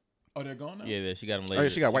removed. Oh, they're gone now. Yeah, she got him Oh, later. yeah,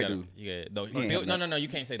 she got a white him- dude. Yeah, no, He ain't have no, you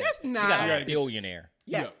can't say that. That's She not- got Yeah, a billionaire.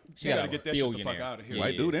 Yeah. She You got gotta a get that shit the fuck billionaire. out of here.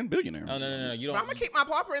 White dude and billionaire. No, you don't. But I'm gonna keep my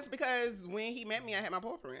paw prints because when he met me, I had my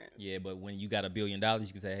paw prints. Yeah, but when you got $1 billion, you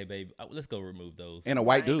can say, "Hey, babe, let's go remove those." And a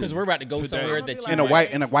white dude. Because we're about to go Today. somewhere I'm that gonna you be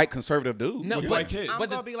And a like- white conservative dude. no, With but, white kids. I'm but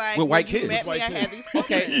gonna be like, with when white you kids. met me, I White had kids. these paw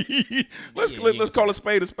Okay. prints. let's call a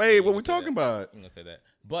spade a spade. What we talking about? I'm gonna say that.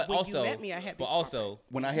 But When you also, met me, I had but these also,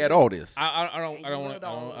 When I had all this. I don't And I you don't want lived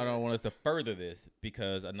all I don't want us to further this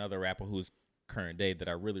because another rapper who's current day that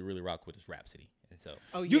I really rock with is Rhapsody, and so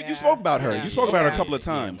Oh, You yeah. spoke about her. Yeah. You spoke about her a Yeah. couple of yeah,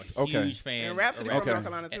 times. I'm a Okay. huge fan. And Rhapsody of from Okay. North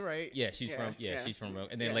Carolina too, right? Yeah, she's from she's from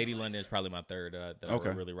and then Yeah. Lady London is probably my third that Okay.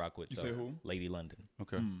 I really rock with. You so say who? Lady London.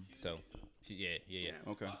 Okay. So yeah.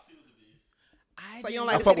 Okay. So you don't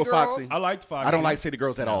like I the fuck City with Girls? Foxy. I liked Foxy. I don't like City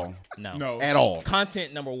Girls at all. No. No. At all.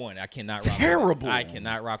 Content number one, I cannot rock. Terrible. With. I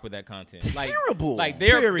cannot rock with that content. Like, Terrible. Like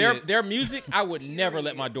their Period. music, I would never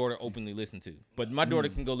let my daughter openly listen to. But my daughter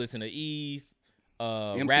can go listen to Eve,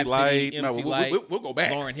 MC Rhapsody, Light. MC No, Light, we'll go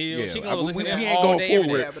back. Lauryn Hill. Yeah, She can go listen to we that ain't all going day, every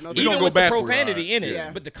forward. day. Yeah, but no, We Even gonna go with the backwards. profanity in it,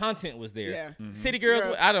 Yeah. but the content was there. Yeah. City Girls,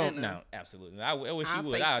 Girls, I don't and, know. Absolutely, I wish I'll she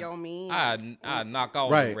would. take your man. I'd knock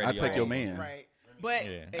all Right, the radio. I take your off. man. Right. But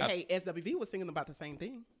Yeah. hey, SWV was singing about the same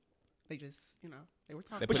thing. They just, they were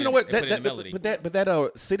talking. They But put you know it- what? they put it in That, melody. but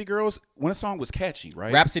that City Girls, when the song was catchy,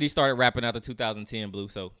 right? Rhapsody started rapping after 2010, Blue.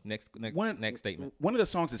 So next statement. One of the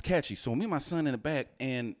songs is catchy. So me and my son in the back,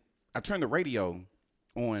 and I turned the radio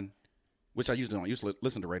on, which I usually don't. I used to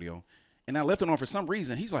listen to radio, and I left it on for some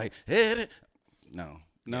reason. He's like, hey, no.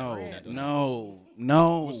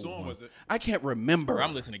 What song was it? I can't remember. Bro,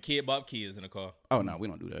 I'm listening to Kid Bop Kids in the car. Oh no, we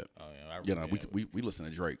don't do that. Oh yeah, We listen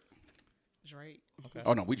to Drake. Drake. Okay.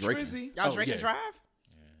 Oh no, we Drake. Drizzy. Y'all Oh, Drake and yeah. Drive?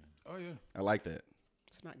 Oh yeah. I like that.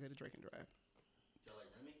 It's not good at Drake and Drive.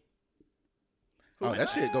 Oh, that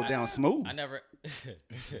shit go down smooth. I never.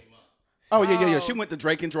 Oh yeah. She Oh. went to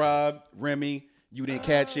Drake and Drive. Remy, you didn't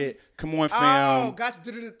catch it. Come on, Oh, fam. gotcha.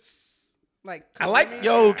 Like, I like.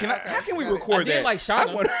 Yo, how can we got it. record I did that? like Shauna.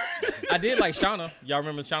 I wanna- I did like Shauna. Y'all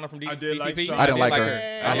remember Shauna from I did like DTP? Shauna. I didn't like her.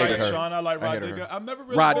 Yeah. I I like hated her. Sean. I like I Rod hated her. Digger. I've never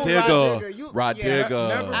really Rod been- Digger. Rod yeah. Digger.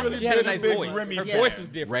 Never really She had a been nice big voice. Remy Her fan. voice was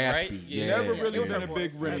different, Raspy, right? yeah. Never Yeah, really it was been her a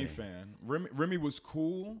big voice. Remy Yeah. fan. Remy was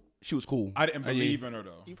cool. She was cool. I didn't believe in her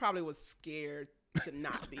though. You probably was scared to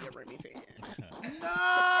not be a Remy fan. Nah,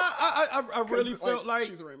 I really 'Cause, felt like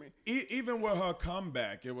she's a Remy. even with her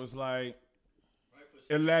comeback, it was like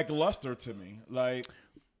it lackluster to me. Like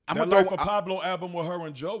I'm that gonna Life throw- of Pablo album with her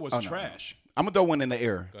and Joe was Oh, no, trash. I'm gonna throw one in the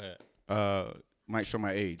air. Go ahead. Might show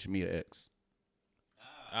my age. Mia X.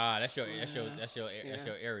 That's your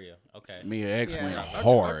area. Okay. Mia X Yeah. went I-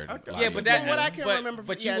 hard. I- Yeah, Like- but that. From what I can but, remember,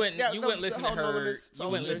 but yeah, you wouldn't. that You was wouldn't the listen to whole her. Anonymous You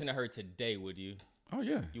wouldn't Soldier. listen to her today, would you? Oh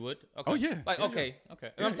yeah. You would? Okay. Oh, yeah. Like Yeah, okay.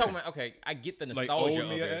 yeah. I'm talking about okay. I get the Like nostalgia old of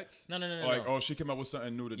Mia it. X? No. Like, oh, she came up with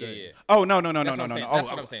something new Yeah, today. yeah. Oh no. That's what I'm saying. Oh, That's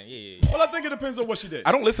what I'm saying. Yeah. Well, I think it depends on what she did.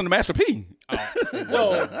 I don't listen to Master P.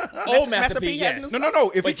 Well, old Master Master P P, has yes. new-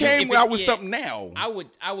 No. If But he came if out it- with yeah. something now, I would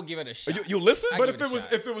give it a shot. you listen. I But give if it a it was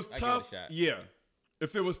shot. if it was I give it a tough, shot. yeah.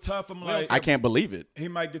 If it was tough, I'm like, I can't believe it. he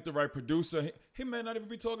might get the right producer. He may not even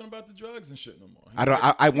be talking about the drugs and shit no more.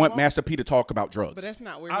 I want Master P to talk about drugs. But that's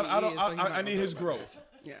not where he I don't. is. so he's not I gonna need talk his about growth. that.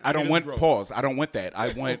 Yeah. I don't It is want growth. pause. I don't want that. I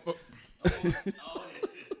want.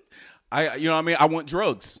 You know what I mean? I want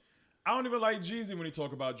drugs. I don't even like Jeezy when he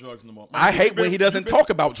talk about drugs no more. I hate when he doesn't talk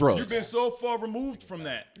about drugs. You've been so far removed from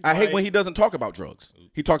that. I hate Like, when he doesn't talk about drugs.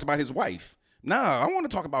 He talks about his wife. Nah, I want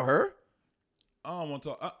to talk about her. I don't want to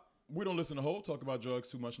talk. We don't listen to Hov talk about drugs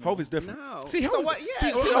too much. No Hove is different. No. See, Hov So is, what- yeah.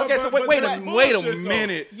 see, Oh, see, no, okay, so but wait that's a bullshit, though.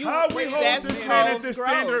 minute. How we hold that's this in man at Hov's this growth.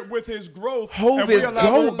 standard with his growth, Hov and we is allow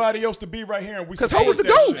GOAT. everybody else to be right here, and we 'Cause support Hov is the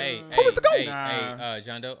that GOAT. shit. Hey, Who was the GOAT? Nah.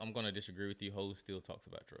 John Doe, I'm gonna disagree with you. Ho still talks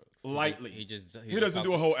about drugs. Lightly. He just He doesn't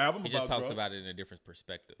do a whole album He about just talks drugs. about it in a different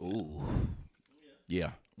perspective. Ooh.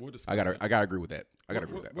 Yeah. We'll discuss I gotta it. agree with that. I gotta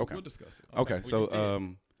agree with that. Okay. We'll discuss it. Okay. we So just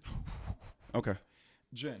did. okay.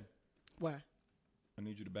 Jen, Why? I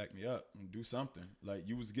need you to back me up and do something. Like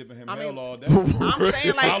you was giving him I hell mean- all day. I'm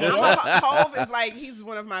saying like Hov is like he's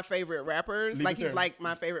one of my favorite rappers. Leave like it he's there. like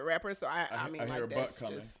my favorite rapper. So I mean I hear like a butt that's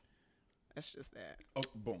coming. just that. Oh,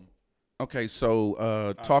 boom. Okay.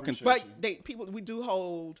 So talking. appreciate But we do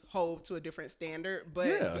hold Hov to a different standard. But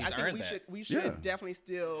Yeah. I He's think earned we that. should Yeah. definitely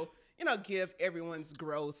still give everyone's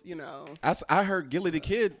growth. I heard Gilly the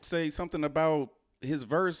Kid say something about his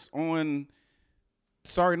verse on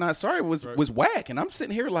 "Sorry Not Sorry" was whack, and I'm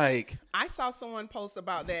sitting here like, I saw someone post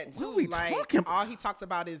about that What too. are we Like talking- all he talks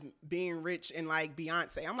about is being rich and like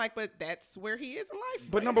Beyonce. I'm like, but that's where he is in life.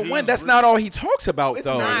 but number he's one, that's not all he talks about It's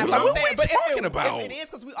though. not. Like, I'm what are saying, we but talking about? If it is,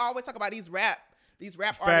 because we always talk about these rap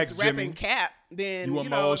Facts, artists rapping Jimmy. cap, then You want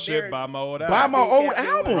my old they're- shit? Buy my old Buy album. my old Yeah,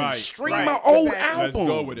 albums. right, Stream right. my old Exactly. albums. Let's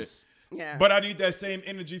go with it. Yeah. But I need that same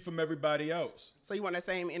energy from everybody else. So you want that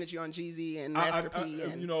same energy on Jeezy and Master P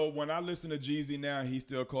and You know, when I listen to Jeezy now, he's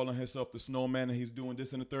still calling himself the Snowman, and he's doing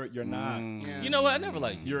this and the third. You're not. Yeah. You know what? I never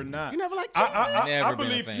liked you. You're not. You never liked I Jeezy? Never I been a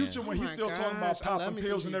believe fan. Future when Oh he's my still talking about gosh, I love popping me some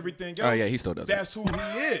pills and Jeezy. everything else. Oh yeah, he still does. that. That's who he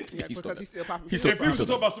is. Yeah, He still because he's still popping. He's pills. If he was to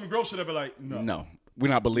still talk about some girl shit, I'd be like, no. No, we're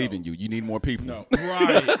not believing you. You need more people. No. Right. You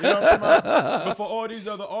know what I'm talking about? But for all these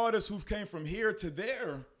other artists who've came from here to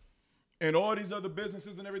there and all these other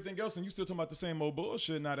businesses and everything else, and you still talking about the same old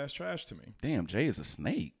bullshit, now that's trash to me. Damn, Jay is a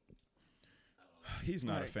snake. He's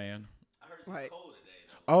not a fan. Like,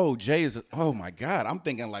 Oh, Jay is. Oh my God, I'm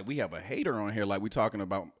thinking like we have a hater on here. Like we talking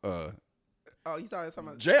about oh, you thought it was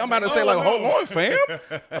something. Jay. I'm about to say Oh, like, no. hold on, fam. I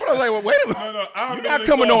was like, well, wait a minute. No, I You're not immediately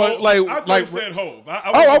coming thought on Hov. like I thought like. you said Hov.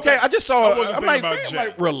 Oh, okay. I just saw. I wasn't I'm like, thinking fam, about Jay.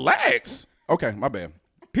 like, relax. Okay, my bad.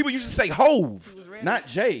 People used to say Hove, was ready. not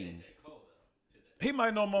Jay. He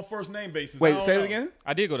might know him on first name basis. I Wait, don't say know. it again.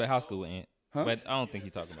 I did go to high school with Ant, Huh? but I don't think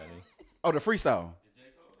he's talking about me. Oh, the freestyle.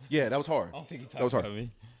 Yeah, that was hard. I don't think he's That was talking hard. about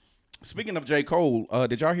me. Speaking of J. Cole,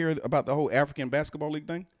 did y'all hear about the whole African Basketball League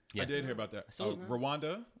thing? Yeah. I did hear about that. So-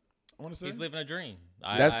 Rwanda, I want to say. He's living a dream.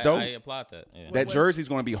 That's dope. I applaud that. Yeah. That jersey's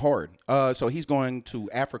going to be hard. So he's going to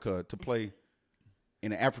Africa to play in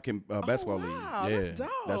the African Basketball wow, League. Yeah, that's dope.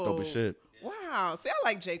 That's dope as shit. Wow. See, I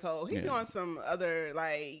like J. Cole. He Yeah. doing some other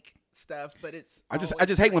like stuff, but it's. I just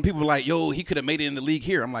always hate when people are like, "Yo, he could have made it in the league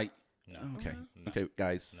here." I'm like, No. okay, okay,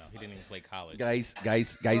 guys, No, he didn't even play college. guys,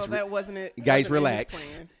 Well, that wasn't it. guys, wasn't in his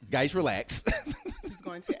relax, plan. guys, relax. He's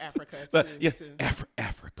going to Africa. But, to- yeah, to-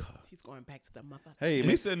 Africa. he's going back to the mother. Hey, He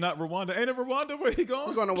man, said not Rwanda. Ain't it Rwanda? Where he going?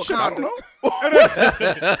 He's going to shit, I Wakanda. don't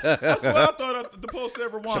know. That's what I thought the post said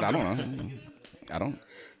Rwanda. Shit, I don't know. I don't.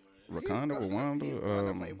 Wakanda, He's going to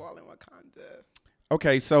Rwanda. play ball in Wakanda.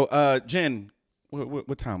 Okay, so Jen,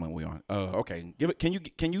 what time are we on? Okay, give it.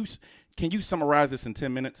 Can you summarize this in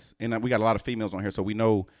 10 minutes? And we got a lot of females on here, so we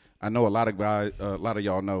know. I know a lot of guys. A lot of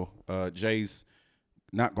y'all know. Jay's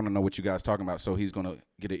not gonna know what you guys talking about, so he's gonna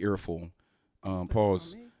get an earful.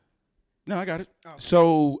 Pause. No, I got it. Oh.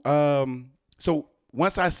 So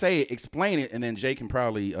once I say it, explain it, and then Jay can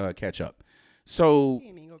probably catch up. So He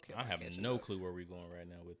ain't even gonna care I about have catching no up. clue where we're going right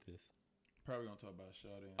now with this. Probably gonna talk about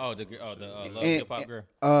Shawty. Oh, the love And- hip hop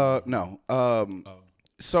girl. no. Oh.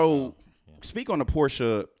 So speak on the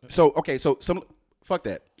Portia. So okay, so some fuck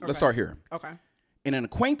that. Okay. Let's start here. Okay. And an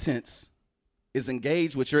acquaintance is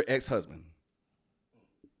engaged with your ex-husband.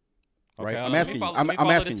 Right? Okay, I'm let me asking you. follow- I'm let me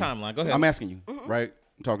follow asking this you. timeline. Go ahead. I'm asking you. Right?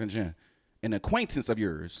 I'm talking to Jen. An acquaintance of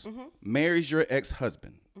yours marries your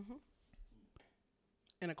ex-husband.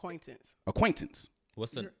 An acquaintance. Acquaintance.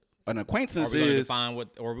 What's the? An Are acquaintance we going to is. define what,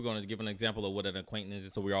 or are we going to give an example of what an acquaintance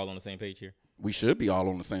is, so we're all on the same page here? We should be all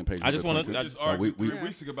on the same page. I with just wanna- acquaintance. Just I argued we 3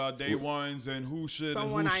 weeks ago about day ones and who should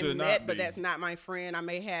Someone and who I should met, not but be. that's not my friend. I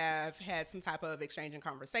may have had some type of exchanging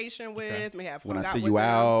conversation with. May have when I hung see out you with them.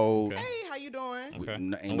 out. Okay. Hey, how you doing? Okay.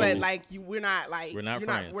 ain't But no- like we're not like We're not you're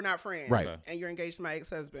friends. we're not friends. Right. And you're engaged to my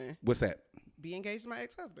ex-husband. What's that? Be engaged to my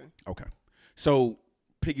ex-husband. Okay. So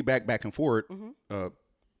piggyback back and forward.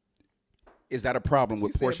 Is that a problem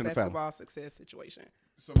with You Portia said and Fallon? basketball success situation.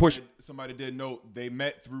 Somebody did note they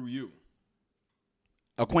met through you,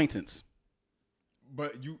 Acquaintance.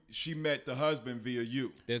 but she met the husband via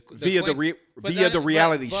you. Via the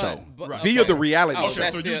reality show. Right. Via the reality Oh, show.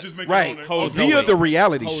 that's So you still- just make Right. it on Holds the, no Via weight. the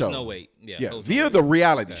reality Holds show. no weight. Yeah. Yeah. holds no Via weight. the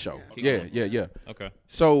reality Okay. show. Keep Yeah. going. Yeah. Okay.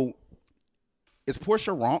 So is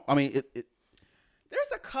Portia wrong? I mean,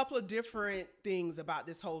 There's a couple of different things about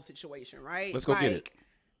this whole situation, right? Let's go get it.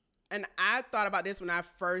 And I thought about this when I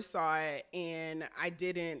first saw it, and I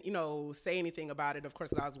didn't, say anything about it. Of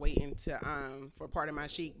course, I was waiting to for part of my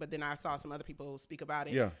chic, but then I saw some other people speak about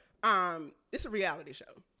it. Yeah. It's a reality show,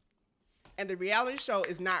 and the reality show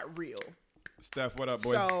is not real. Steph, what up,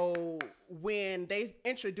 boy? So when they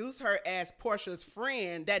introduce her as Portia's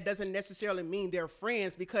friend, that doesn't necessarily mean they're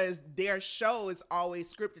friends because their show is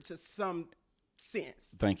always scripted to some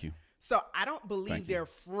sense. thank you. So I don't believe Thank you. they're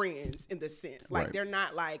friends in the sense. Like Right. they're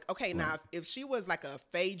not like, okay, now if she was like a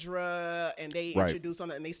Phaedra and they Right. introduced on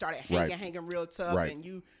it and they started Right. hanging real tough Right. and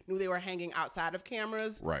you knew they were hanging outside of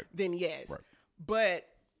cameras, Right. then yes. Right. But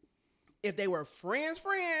if they were friends,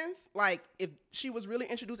 like if she was really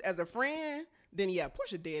introduced as a friend, then yeah,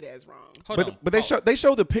 Portia dead as wrong. Hold on. But they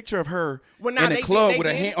showed the picture of her Well, now in a they club did- with a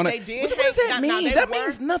they hand on did- it. they did What does hang- that now mean? they That were-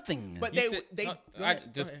 means nothing. But You they said- they no, go I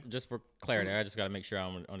ahead, just go ahead. just for clarity, I just got to make sure I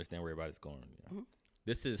understand where everybody's going.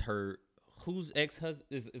 This is her. Whose ex-husband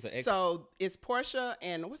is an ex? So it's Portia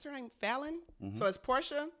and what's her name? Fallon. So it's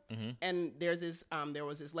Portia, and there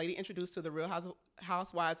was this lady introduced to the Real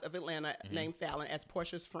Housewives of Atlanta named Fallon as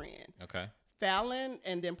Portia's friend. Okay. Fallon,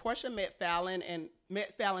 and then Portia met Fallon and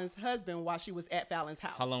met Fallon's husband while she was at Fallon's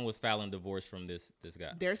house. How long was Fallon divorced from this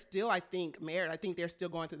guy? They're still, I think, married. I think they're still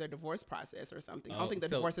going through their divorce process or something. I don't think the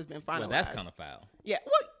So- divorce has been finalized. Well, that's kind of foul. Yeah,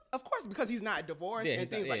 well, of course, because he's not divorced Yeah, and he's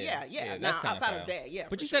things not- like yeah. Now that's kinda outside foul. of that, yeah.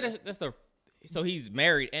 But for you sure. said that's the. So he's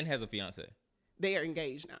married and has a fiance. They are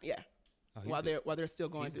engaged now. Yeah, Oh, while they're still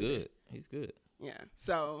going He's through good. He's good. that. Yeah.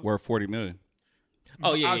 So Worth $40 million.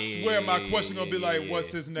 Oh yeah. I yeah, swear yeah, my yeah, question yeah, gonna be yeah, like, yeah, what's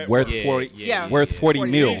yeah. his net Worth worth? 40. Yeah. Worth 40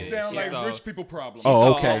 40 mil. These sound like So- rich people problems.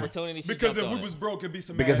 Oh, Saw okay. opportunity, she Because jumped if on we it. was broke, it'd be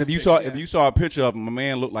some. Because ass if you kicks. saw if you saw a picture of him, my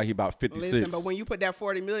man looked like he about 56. listen, but when you put that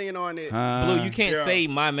 40 million on it, Blue, you can't Yeah. say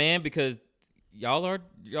my man because y'all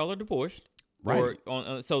are divorced, Right.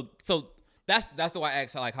 Or so that's the why I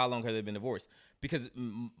asked like how long have they been divorced? Because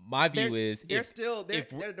my view is they're still their if-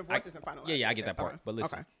 divorce isn't finalized. Yeah, I get Okay, that part. okay, But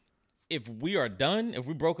listen, okay. if we are done, if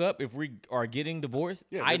we broke up, if we are getting divorced,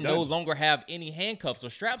 Yeah, I they're no done. longer have any handcuffs or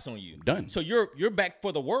straps on you. Done. So you're back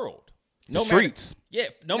for the world. No streets.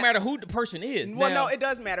 No matter who the person is. Well, Now- no, it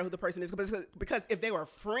does matter who the person is because if they were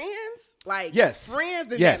friends, like Yes. friends,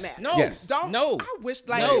 then Yes. that matters. No, Yes. Don't. no. I wish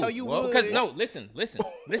like no, hell you would. Because no, listen.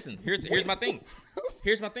 Here's my thing.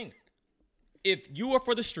 Here's my thing. If you are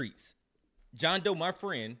for the streets, John Doe, my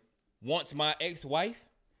friend, wants my ex-wife.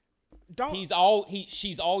 Don't. She's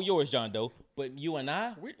all yours, John Doe. But you and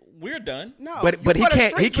I, we're done. No. But you he for the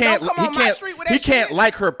can't streets, but don't come on my street with he that can't shit.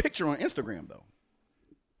 like her picture on Instagram though.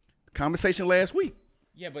 Conversation last week.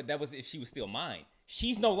 Yeah, but that was if she was still mine.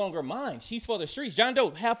 She's no longer mine. She's for the streets. John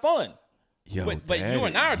Doe, have fun. Yo, But you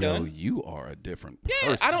and I are yo, done. you are a different Yeah,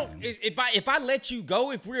 person. I don't. If I let you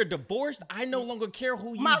go, if we're divorced, I no longer care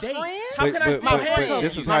who you My date. friend? How can I still handcuff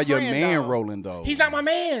this you? is My how your friend, man though. rolling though. He's not my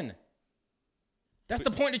man. That's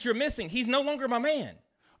the point that you're missing. He's no longer my man.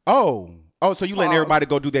 Oh, so you letting Pause. everybody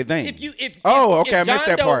go do their thing? If okay, I if missed John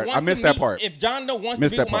that Doe part. I wants to missed that meet- part. If John Doe wants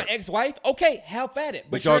Missed to be that with my part. ex-wife, okay, have at it.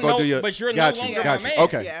 But y'all go do your. But you're got no you, longer got my you. man.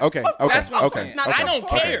 Okay, Yeah. okay, Of course, okay, that's what I'm okay. saying. Now, okay, I don't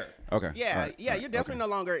okay, care. Okay. Yeah, all right, yeah, all you're right, definitely okay.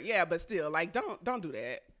 no longer. Yeah, but still, like, don't do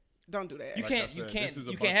that. Don't do that. You Like I can't. said, You can't. this is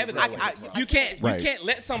a You bunch can't have it of that red way. flags. You can't. Right. You can't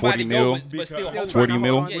let somebody 40 go, mil. but still Because- hold 40 on.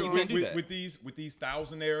 mil. Yeah, you can't do that. With these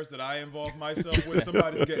thousandaires that I involve myself with,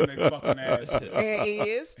 somebody's getting their fucking ass. And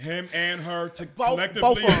is Him and her Both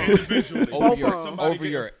collectively of and 'em. individually. Both your of 'em. Somebody over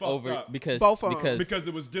getting your fucked over up because Both of 'em. because because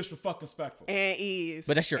it was disrespectful. and is.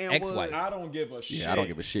 But that's your and ex-wife. was. I don't give a shit. Yeah, I don't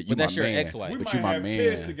give a shit. You But my that's your man. ex-wife. We But might you my have man.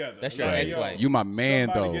 kids together. That's your Like, ex-wife. You my man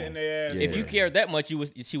somebody though. getting their ass Yeah. if you cared that much,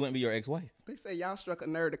 she wouldn't be your ex-wife. They say y'all struck a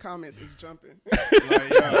nerve. The comments is jumping. Like,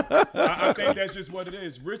 yo, I think that's just what it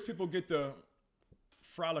is. Rich people get to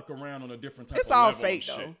frolic around on a different type It's of all level of fake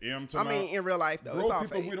shit. though. You know what I'm I talking mean, about? in real life though, it's Broke all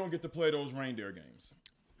people, fake. we don't get to play those reindeer games.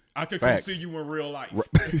 I could Facts. come see you in real life.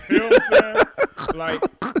 You know what I'm saying? Like,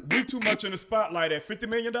 we too much in the spotlight at $50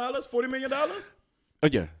 million, $40 million. Oh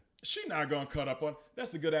yeah. She not gonna cut up on.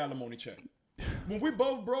 That's a good alimony check. When we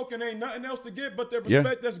both broke and ain't nothing else to get but the Yeah.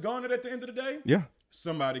 respect that's garnered at the end of the day, Yeah.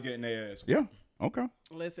 somebody getting their ass. Yeah. Okay.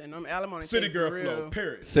 Listen, them alimony City checks girl real. flow.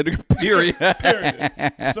 Period. City period. Period.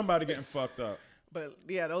 Somebody getting fucked up. But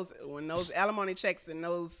yeah, when those alimony checks and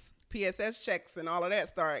those PSS checks and all of that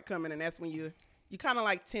start coming, and that's when you kind of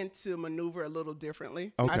like tend to maneuver a little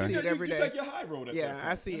differently. Okay. I see Yeah, it every you day. take your high road at Yeah, that I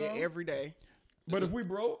point, see you it know? every day. But if we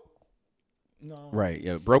broke, no. Right.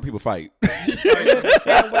 Yeah. Broke people fight.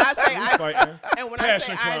 And when I say I Fighting. and when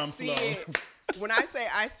Passion I say I crime see flow. it, when I say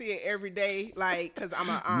I see it every day, like because I'm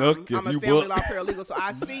a Look, if I'm a you family book- law paralegal, so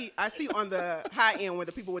I see on the high end where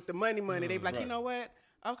the people with the money, they be like, Right. you know what,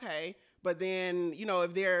 okay. But then,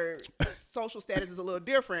 if their social status is a little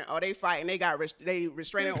different, or they fight and they got they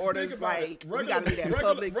restraining orders, Think about like it. we gotta be that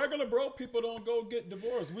public. Regular broke people don't go get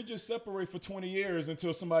divorced. We just separate for 20 years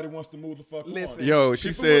until somebody wants to move the fuck Listen. on. Yo, she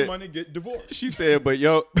People said- with money get divorced. She said,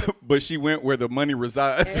 but she went where the money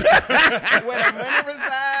resides. Where the money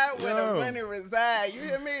reside, where the Yo. money reside. You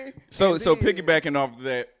hear me? So And so then- piggybacking off of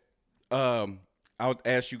that, I'll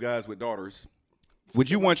ask you guys with daughters.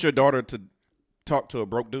 Would you want your daughter to talk to a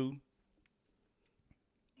broke dude?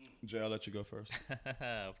 Jay, I'll let you go first.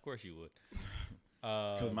 Of course you would.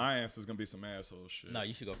 Because my answer's going to be some asshole shit. No,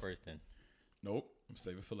 you should go first then. Nope. I'm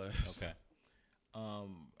saving it for last. Okay.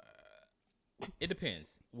 It depends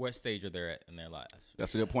what stage are they at in their lives.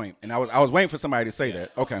 That's a good point. And I was waiting for somebody to say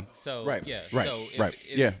that. Okay. So right. yeah, Right. so if, right.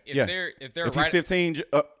 If, yeah. if yeah. they're if right, he's 15,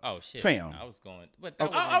 oh shit, fam. I was going, but that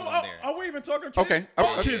Okay. wasn't even going there. Are we even talking kids? Okay.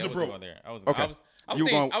 All Okay. kids I are wasn't broke. going there. I was. Okay. I was You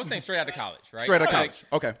staying. going- I was staying straight out of college, right? straight out of Like, college.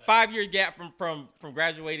 Okay. 5-year gap from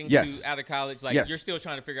graduating Yes. to out of college. Like Yes. you're still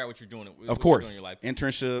trying to figure out what you're doing. What Of you're course. doing in your life.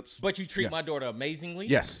 Internships. But you treat Yeah. my daughter amazingly.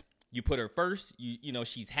 Yes. You put her first. You know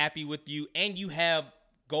she's happy with you, and you have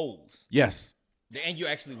goals, Yes. and you're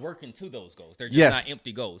actually working to those goals. They're just Yes. not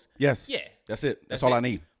empty goals. Yes. Yeah. That's it. That's all I it.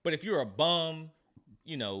 need. But if you're a bum,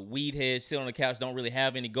 weed head, sit on the couch, don't really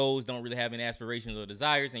have any goals, don't really have any aspirations or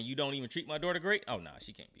desires, and you don't even treat my daughter great, oh nah,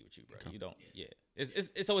 she can't be with you, bro. You don't. Yeah.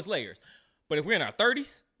 It's so it's layers. But if we're in our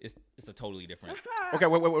 30s, it's a totally different. Okay.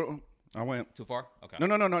 Wait. I went. Too far? Okay.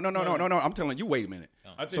 No. I'm telling you. Wait a minute.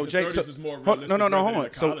 I think So the Jay, 30s is more hold realistic. no, rather hold than on.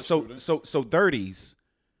 the So college so students. so 30s.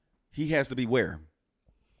 He has to be where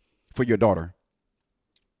for your daughter.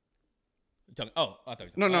 I thought you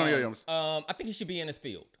were No, talking- yeah. I think he should be in his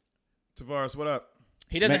field. Tavares, what up?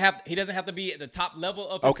 He doesn't Man- have to be at the top level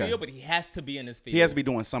of his Okay. field, but he has to be in his field. He has to be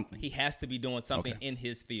doing something. He has to be doing something Okay. in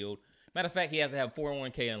his field. Matter of fact, he has to have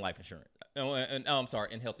 401k and life insurance. And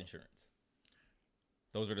health insurance.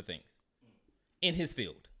 Those are the things. In his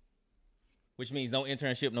field. Which means no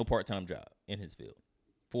internship, no part-time job in his field.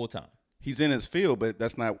 Full time. He's in his field, but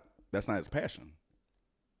that's not that's not his passion.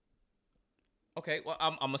 Okay, well,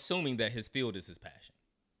 I'm assuming that his field is his passion.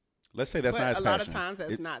 Let's say that's but not his a passion. lot of times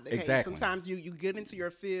that's not the exactly. case. Sometimes you get into your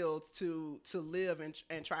fields to live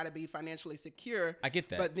and try to be financially secure. I get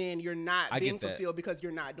that. But then you're not I being get that. fulfilled because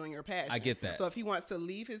you're not doing your passion. I get that. So if he wants to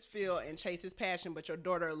leave his field and chase his passion, but your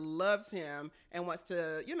daughter loves him and wants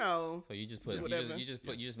to, So you just put do whatever. you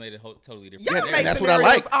just made it totally different. Y'all Yeah, make that's what I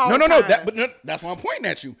scenarios like. all No, the no, no. time. That's why I'm pointing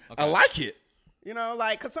at you. I Okay. like it.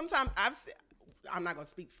 Like, because sometimes I'm not going to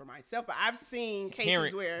speak for myself, but I've seen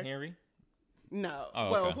cases where. Henry. No. Oh,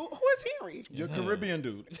 well, okay. who is Henry? You're a Caribbean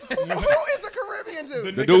dude. Who is a Caribbean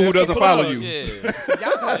dude? The dude who doesn't follow you. Yeah.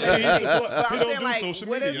 Y'all He but I'm don't saying, do like, social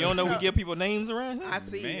what media. if- You don't know we give people names around here? I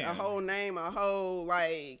see a Man. whole name, a whole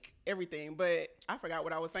like everything, but I forgot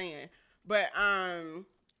what I was saying. But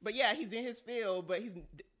yeah, he's in his field, but he's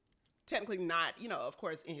technically not, of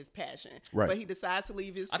course, in his passion. Right. But he decides to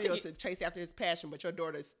leave his I think field to chase after his passion, but your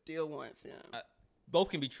daughter still wants him. Both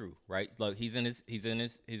can be true, right? Like he's in his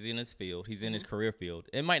field, he's in his career field.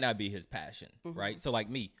 It might not be his passion, right? So like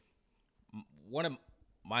me, one of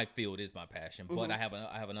my field is my passion, but I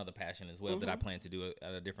have another passion as well that I plan to do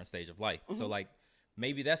at a different stage of life. So like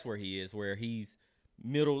maybe that's where he is, where he's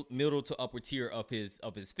middle to upper tier of his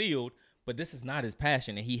field, but this is not his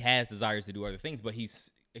passion, and he has desires to do other things, but he's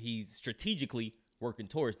strategically working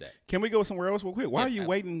towards that. Can we go somewhere else real quick? Why Yeah, are you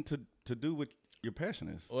waiting to do what your passion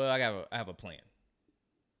is? Well, I have a plan.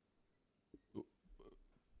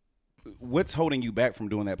 What's holding you back from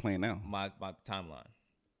doing that plan now? My timeline.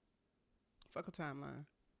 Fuck a timeline.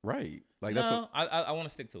 Right. Like that's No, what, I want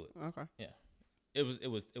to stick to it. Okay. Yeah. It was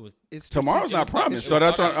It's tomorrow's not promised. So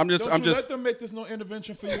that's what I'm just Don't I'm you just let them make this no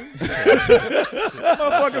intervention for you.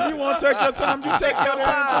 Motherfucker, if you want to take your time, you take your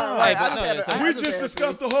time. Like, but I no, just had yeah, to- so I We just just had to-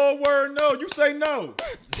 discussed the whole word no. You say no.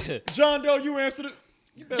 John Doe, you answered it.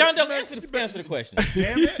 You better- John, don't answer the question.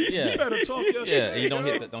 Damn it. Yeah. You better talk your Yeah, shit. and you don't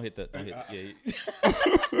yo. hit that. Don't hit that. Don't hit.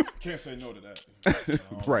 Yeah. Can't say no to that.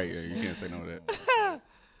 right. Yeah, you can't say no to that.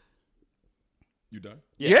 You done?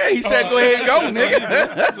 Yeah, he said go ahead and go, nigga.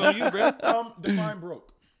 That's on you, bro. Define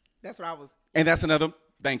broke. That's what I was. And that's another.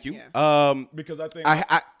 Thank you. Yeah. Because I think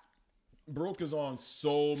I broke is on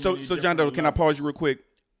so many so John Doe, different can I pause you real levels. quick?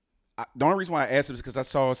 The only reason why I asked is because I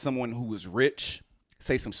saw someone who was rich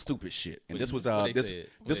say some stupid shit, and this was What they this said?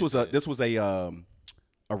 What this they was said? this was a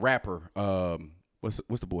rapper. What's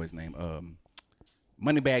the boy's name?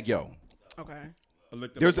 Moneybag Yo. Okay. I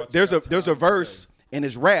looked at There's my watch, there's I a got there's a time verse today. in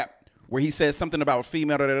his rap where he says something about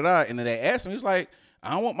female and then they asked him, he's like,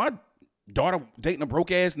 I don't want my daughter dating a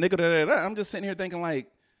broke ass nigga. I'm just sitting here thinking like,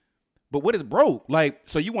 but what is broke? Like,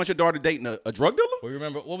 so you want your daughter dating a drug dealer? Well,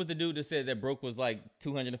 remember what was the dude that said that broke was like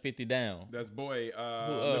 250 down? That's boy. Who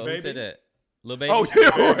Lil said Baby. that? Lil Baby. Oh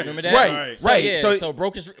yeah, Remember that? Right, So, right. yeah, So, so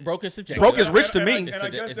broke is subjective. broke is rich to And me. I guess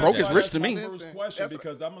It's that's broke is why rich that's to my me. first question That's-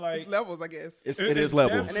 because I'm like, It's levels, I guess. it It's is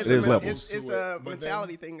levels. definitely It and is levels. It's to a it, but then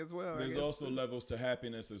mentality thing as well. I there's guess. also levels to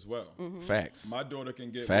happiness as well. Facts. My daughter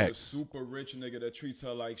can get with a Facts. super rich nigga that treats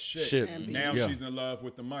her like shit. Shit. And Now Yeah. she's in love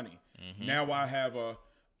with the money. Now I have a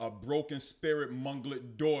broken spirit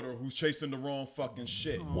munglet daughter who's chasing the wrong fucking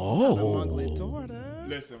shit. Whoa. Ugly daughter.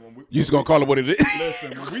 Listen, when we You just gonna call it what it is?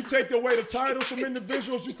 listen, when we take away the titles from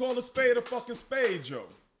individuals, you call a spade a fucking spade, Joe.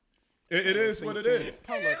 It is what it is.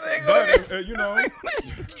 But you know,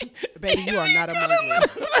 Baby, you are not a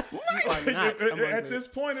muggle. You are not a at muggle. this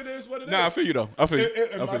point, it is what it is. Nah, I feel you though. I feel you.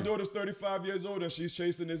 If I my feel you. daughter's 35 years old and she's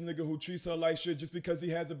chasing this nigga who treats her like shit just because he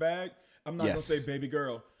has a bag, I'm not Yes. gonna say baby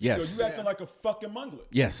girl. Yes. Yo, you acting like a fucking munglet.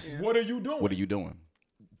 Yes. What are you doing? What are you doing?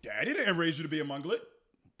 Daddy didn't raise you to be a munglet.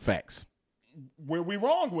 Facts. Where we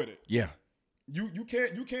wrong with it? Yeah. You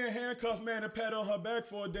can't handcuff man and pat on her back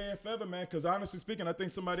for a day and feather man. Because honestly speaking, I think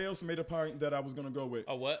somebody else made a point that I was gonna go with.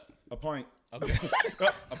 Oh, what? A pint. Okay.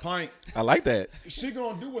 A pint. I like that. She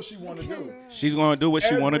gonna do what she wanna do. She's gonna do what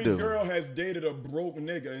she wanna Every do. girl has dated a broke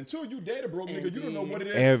nigga. Until you date a broke nigga, you don't know what it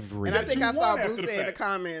is. Every. And I think you I saw want Bruce after the say in the fact.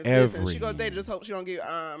 comments, Every. listen, she gonna date, just hope she don't get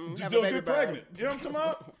Just have a don't baby get by pregnant. You know what I'm talking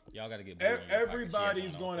about? Y'all gotta get. Blue in your pocket. She has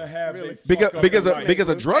Everybody's one on. gonna have Really? they fuck because up because in a, life. because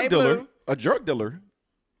a Hey, drug Blue. dealer,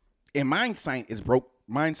 in mindsight is broke.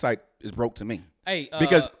 Mindsight is broke to me. Hey,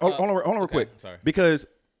 Because hold on real okay, quick. sorry. Because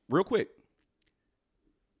real quick,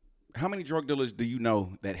 how many drug dealers do you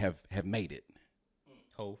know that have made it?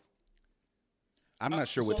 Hove. I'm not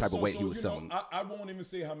sure what type of weight he was you know, selling. I won't even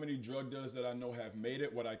say how many drug dealers that I know have made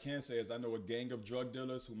it. What I can say is I know a gang of drug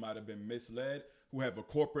dealers who might have been misled, who have a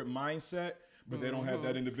corporate mindset, but they don't have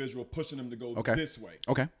that individual pushing them to go Okay. this way.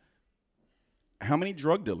 Okay. How many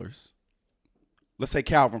drug dealers? Let's say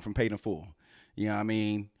Calvin from Paid in Full. You know what I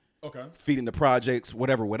mean? Okay. Feeding the projects,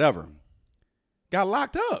 whatever, got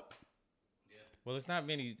locked up. Well, there's not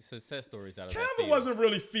many success stories out of that. Calvin field. wasn't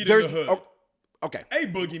really feeding There's the hood. okay. A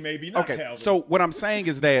Boogie maybe, not Okay. Calvin. So what I'm saying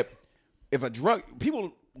is that if a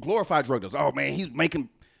people glorify drug dealers, oh man, he's making.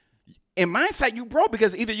 In my sight, you broke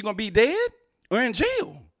because either you're gonna be dead or in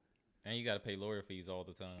jail. And you got to pay lawyer fees all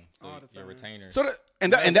the time. So All the your time. retainer. So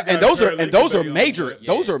and you got those are Barry and those Lake are to pay major on. Yeah,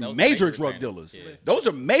 those are those are major major drug retainers. dealers. Yeah. Those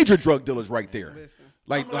are major drug dealers right there. Listen.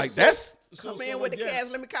 Like that's so Come in with the again,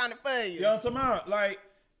 cash. Let me count it for you. You know what I'm talking about? Like,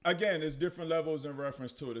 again, there's different levels in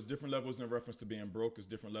reference to it. There's different levels in reference to being broke. There's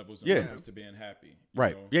different levels in Yeah. reference to being happy. you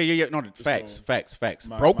right. know? Yeah. No, facts.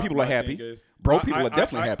 My- Broke my- people my are happy. thing is, Broke people are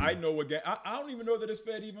definitely happy. I know again. I don't even know that it's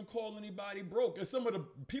fair to even call anybody broke. And some of the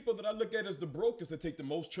people that I look at as the brokest that take the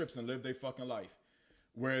most trips and live their fucking life.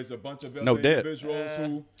 Whereas a bunch of No other debt. individuals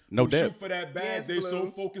who No debt. shoot for that bag, Yes, they so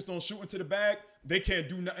Blue. focused on shooting to the bag, they can't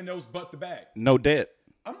do nothing else but the bag. No debt.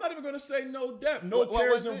 I'm not even gonna say no debt, no What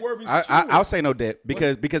cares was and it? worries. I'll say no debt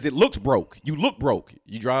because it looks broke. You look broke.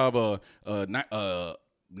 You drive a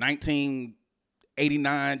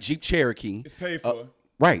 1989 Jeep Cherokee. It's paid for.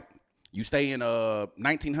 Right. You stay in a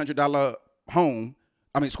 $1,900 home.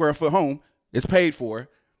 I mean square foot home. It's paid for.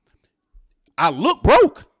 I look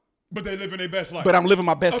broke, But they live in their best life. but I'm living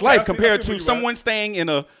my best Okay, life I see compared where to you at. someone staying in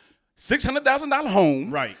a $600,000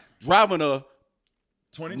 home. Right. Driving a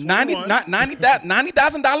 2021.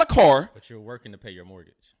 $90,000 car, But you're working to pay your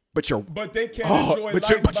mortgage. but you're But they can't enjoy but life.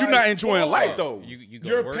 you're by not enjoying default. life though. You go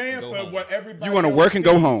You're work paying and go for home. what everybody. You want to else work and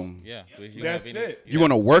go sees. home. Yeah. but you That's have any- it. You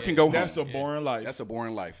want to work and go home. That's a boring life. That's a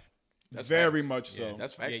boring life. That's very facts. much so. Yeah.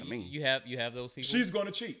 That's facts Yeah, to me. You have those people. She's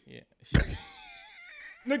gonna cheat. Yeah.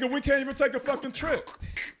 Nigga, we can't even take a fucking trip.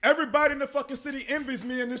 Everybody in the fucking city envies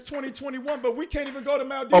me in this 2021, but we can't even go to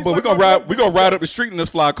Maldives. Oh, but like we're my broke gonna bitches ride go. up the street in this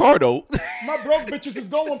fly car though. My broke bitches is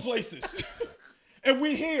going places, and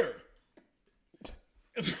we here.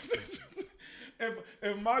 If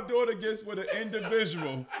my daughter gets with an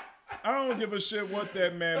individual, I don't give a shit what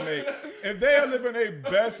that man make. If they are living their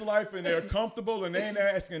best life and they're comfortable and they ain't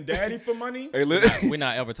asking daddy for money, Hey, We're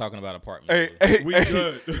not ever talking about apartments. we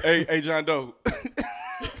good. hey, John Doe.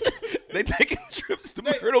 They taking trips to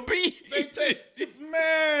Myrtle Beach. They take,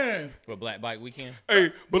 man. For Black Bike Weekend.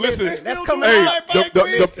 Hey, but listen, That's That's still coming doing hey, like out. bike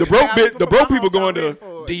weeks. the broke Yeah, bit, the broke my people house going to already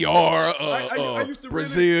for it. DR, I used to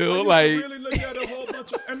Brazil, really, like really look at a whole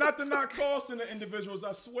bunch of, and not to not costing the individuals.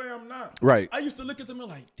 I swear I'm not. Right. I used to look at them and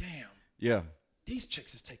like, damn, yeah, these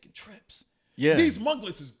chicks is taking trips. yeah, These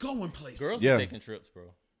munglers is going places. Girls Yeah. are taking trips, bro.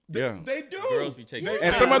 yeah. They do. Girls be taking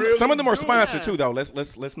And some of them are sponsored too, though. Let's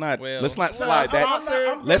not Well- slide that.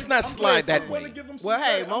 Sponsored. Let's not slide that way. Well,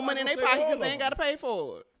 hey, more money in their pocket because they ain't got to pay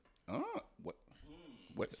for it.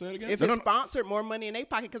 What? Say it again. If No, it's no. sponsored, more money in their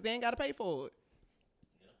pocket because they ain't got to pay for it.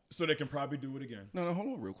 So they can probably do it again. No,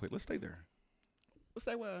 hold on, real quick. Let's stay there. We'll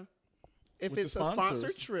say, well, if With the it's a sponsored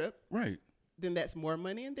sponsors. trip, Right. then that's more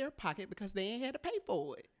money in their pocket because they ain't had to pay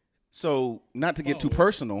for it. So, not to get too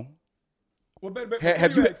personal. Well, better,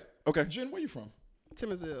 Have you? Okay. Jen, where you from?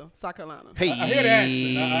 Timminsville, South Carolina. Hey, I hear the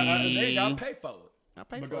accent. They ain't got to pay for it. I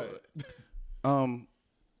pay But for go it. ahead.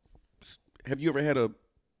 Have you ever had a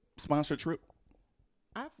sponsored trip?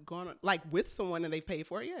 I've gone like with someone and they paid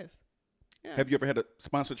for it. Yes. Yeah. Have you ever had a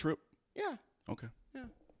sponsored trip? Yeah. Okay. Yeah. More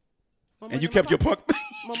And money you in my kept your pocket. punk.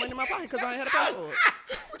 More money in my pocket because I ain't had to pay for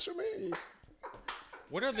it. What you mean?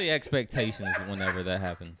 What are the expectations whenever that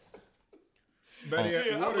happens? Betty,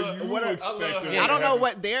 what are you expecting? I don't know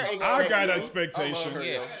what they're expecting. I got expectations.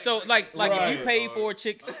 Yeah. So like if you Right. pay for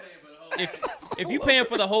chicks, if you paying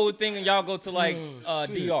for the whole thing and y'all go to like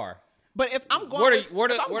DR. But if I'm going, What are with- you-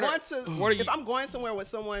 what are- if I'm what are- going to, what are you- if I'm going somewhere with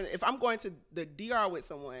someone, if I'm going to the DR with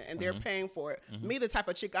someone and they're paying for it, me the type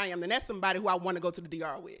of chick I am, then that's somebody who I want to go to the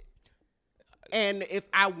DR with. And if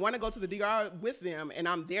I want to go to the DR with them, and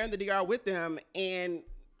I'm there in the DR with them, and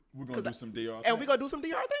We're going to do some DR. and we gonna do some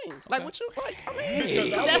DR things, like what you like. I mean,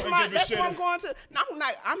 Because I that's wouldn't my give a that's shit what I'm if- going to. No,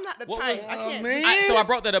 I'm not the What type. was- I can't. So I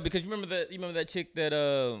brought that up because you remember that chick that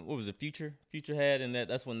what was it, Future had, and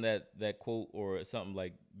that's when that quote or something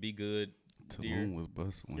like "Be good, dear." Tulum was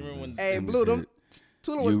busting. You remember when- Hey, Blue, them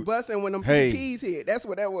Tula was You- busting when them hey. PPs hit. That's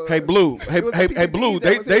what that was. Hey, Blue. It Hey, was the hey, PPPs Blue.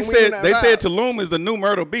 that was hitting when we went They said outside. Tulum is the new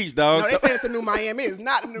Myrtle Beach, dog. No, they So- said it's a new Miami. It's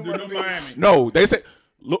not a new Myrtle Beach. Miami. no, they said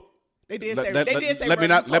look. They did Let, say. let- They let- did say. let me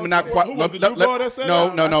not. Let me not quote. Who was it, Duval that said No,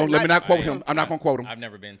 that? no, I no. said Let me not- not quote I him. am- I'm not gonna quote him. I've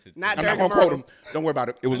never been to. Not I'm not Dirty gonna quote Myrtle. him. Don't worry about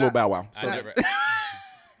it. It was Lil Bow Wow. I So, never.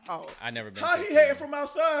 Oh, I never been. How to he a hating club. from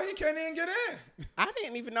outside? He can't even get in. I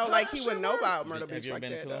didn't even know How like that he would shit know work? about Murder Have Beach you ever like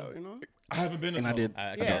been that to though. one? You know? I haven't been to And I did.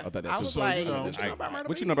 I- Yeah, I thought that I too. was So, like, you know, what you know about Murder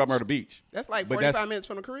What Beach? you know about Murder Beach? That's like But 45 that's- minutes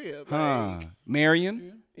from the crib. Huh? Like,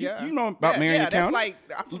 Marion? yeah, You know about Marion yeah, County? That's like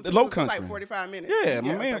I'm from The Low Tuscaloosa, it's Country. like 45 minutes. Yeah,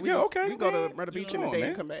 my man. So we Yeah, just- okay. We go man. to Murder Beach Come in a on, day man.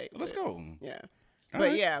 and come back. Let's but- go. Yeah, All but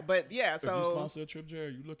right. yeah, If you So sponsor a trip,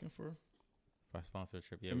 Jerry, you looking for If I sponsor a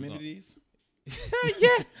trip, yeah. we gonna- amenities?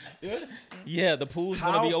 Yeah, the pool's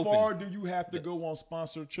gonna How be open. far do you have to go on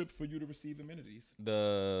sponsored trip for you to receive amenities?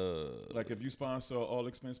 The Like if you sponsor all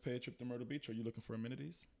expense paid trip to Murder Beach, are you looking for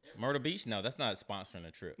amenities? Murder Beach? No, that's not sponsoring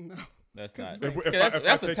a trip. no. That's not. If- if Yeah, I- if I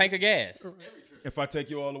that's a take- tank of gas. If I take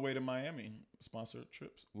you all the way to Miami, sponsored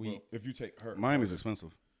trips. We- Well, if you take her, Miami's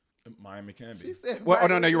expensive. Miami can be. She said, Well, oh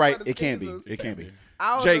no, no, you're right. for the It can be. skeezers. It can be.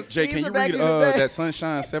 I was Jake, a Jake, can skeezer you back read in the day. that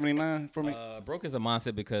Sunshine 79 for me? Broke is a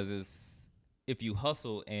mindset because it's if you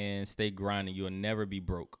hustle and stay grinding, you'll never be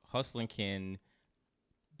broke. Hustling can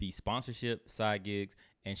be sponsorship, side gigs,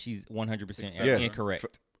 and she's 100% Yeah.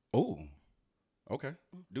 incorrect. Oh, okay.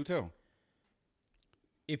 Do tell.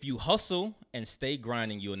 If you hustle and stay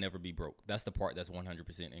grinding, you'll never be broke. That's the part that's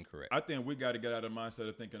 100% incorrect. I think we got to get out of the mindset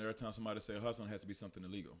of thinking every time somebody say hustling has to be something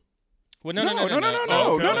illegal. Well, No, no, no, no, Okay, no, okay, no,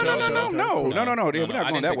 no, okay, no, okay, no, okay. no, no. No, Yeah, we're no, not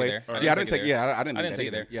I going didn't that take it way. there. Yeah, I didn't take. Yeah, I I didn't didn't take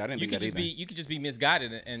it there. Yeah, I didn't You think could that just either. be you could just be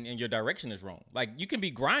misguided and your direction is wrong. Like you can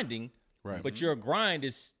be grinding, Right. but your grind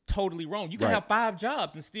is totally wrong. You can Right. have 5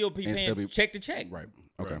 jobs and still be And paying still be- check to check. Right.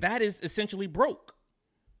 Okay. That is essentially broke.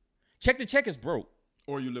 Check to check is broke.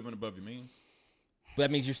 Or you living above your means. But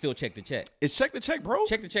that means you're still check to check. Is check the check, bro?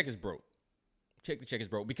 Check to check is broke. Check to check is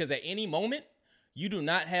broke because at any moment you do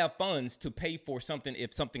not have funds to pay for something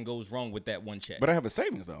if something goes wrong with that one check. But I have a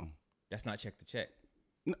savings though. That's not check to check.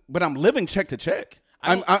 But I'm living check to check.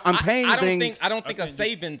 I I'm don't- paying I don't things. Think, I don't think I a think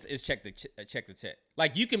savings is check to check.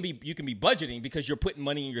 Like you can be budgeting because you're putting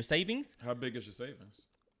money in your savings. How big is your savings?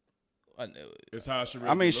 Uh, It's how I should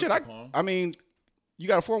really I mean, be shit. looked upon. I mean, you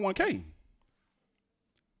got a 401k.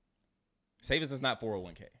 savings is not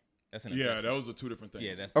 401k. That's an Yeah, investment. those are two different things.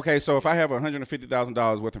 Yeah, that's Okay, so if I have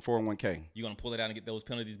 $150,000 worth of 401k, you gonna pull it out and get those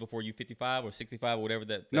penalties before you 55 or 65 or whatever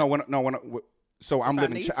that. so I'm I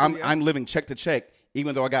living. need Che- to, I'm yeah. I'm living check to check,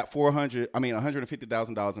 even though I got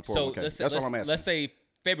 $150,000 in 401k. So let's say, That's all I'm asking. let's say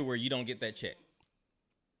February you don't get that check.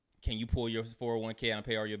 Can you pull your 401k out and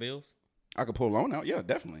pay all your bills? I could pull a loan out. Yeah,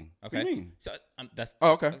 definitely. Okay. What do you mean? So that's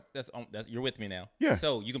Oh, okay. That's you're with me now. Yeah.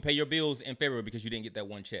 So you can pay your bills in February because you didn't get that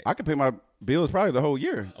one check. I could pay my bills probably the whole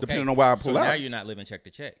year, Okay. depending on why I pull so out. now you're not living check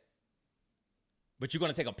to check. But you're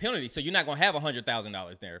gonna take a penalty, so you're not gonna have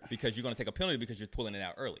 $100,000 there because you're gonna take a penalty because you're pulling it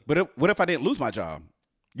out early. But what if I didn't lose my job?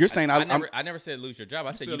 You're saying I never said lose your job.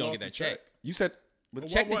 I said still you don't lost get the that check. You said But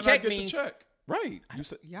check why to not check get the means- check? right. You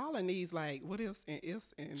said Y'all in these like what ifs and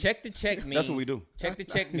ifs and Check to check means what we do. Check to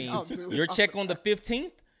check Y'all means do. your check on the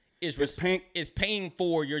 15th is paying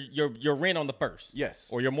for your rent on the 1st. Yes.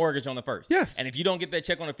 Or your mortgage on the 1st. Yes. And if you don't get that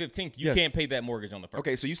check on the 15th, you Yes. can't pay that mortgage on the 1st.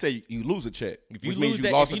 Okay, so you say you lose a check, If you which lose means you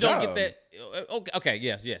that, lost if a you don't job. get that, okay,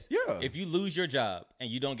 yes. Yeah. If you lose your job and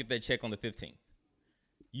you don't get that check on the 15th,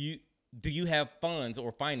 do you have funds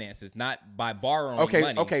or finances not by borrowing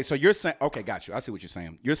money? Okay, so you're saying, okay, got you. I see what you're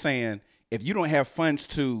saying. You're saying if you don't have funds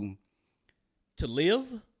to live?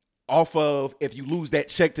 off of, if you lose that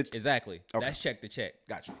check to, Exactly. Okay. That's check to check.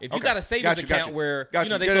 Got you. If you Okay. got a savings Got you, got account you. where Got you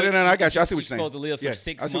know you. they Yeah, supposed- no, I got you. I see what you're you're saying. supposed to live for Yeah,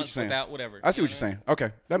 6 I see what months you're saying. without whatever. I see you what you're know saying.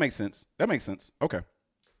 Okay, that makes sense. That makes sense. Okay.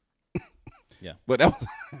 Yeah. But that was.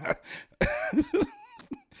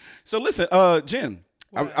 So listen, Jen,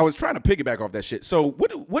 I was trying to piggyback off that shit. So what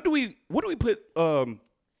do we put on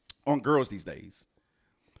girls these days?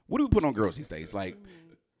 What do we put on girls these days? Like,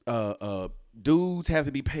 dudes have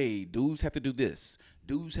to be paid. Dudes have to do this.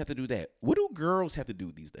 Dudes have to do that. What do girls have to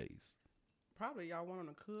do these days? probably y'all want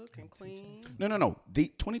them to cook and clean. No. The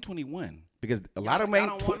 2021, because a lot of them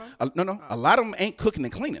y'all ain't. don't want 'em? A lot of them ain't cooking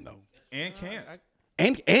and cleaning though, And can't.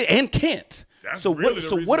 and can't. That's So really what? the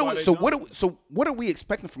So reason what? why Are, they so don't. what? What are we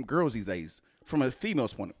expecting from girls these days, from a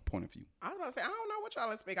female's point of view? I was about to say I don't know what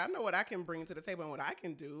y'all expect. I know what I can bring to the table and what I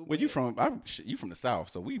can do. Well, you but- you from the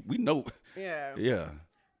South, so we know. yeah. Yeah.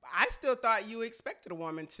 I still thought you expected a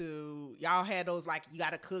woman to. Y'all had those like you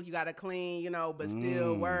gotta cook, you gotta clean, but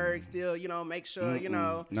still work, still make sure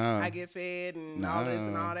Nah. I get fed and all this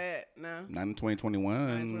and Nah. all that. No. Not in 2021.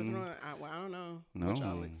 I don't know what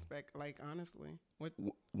y'all No. expect. Like honestly, what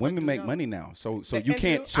Women do make y'all- money now, so And you do-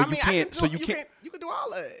 can't. So I you mean, can't. So you you can't. You can do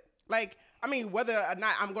all of it. Like I mean, whether or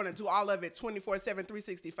not I'm going to do all of it 24/7,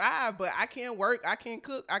 365, but I can work, I can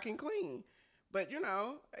cook, I can clean. But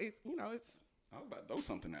it's I was about to throw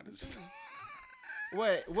something at us.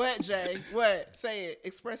 What, Jay? What? Say it.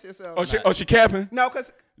 Express yourself. She capping? No,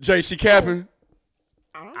 because Jay, she capping?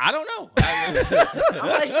 I don't know. I'm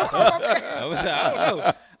like, oh, okay. I don't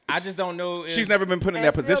know. I just don't know. She's never been put in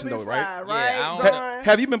that And still position be though, right? fried, right? Yeah, I don't- Dawn?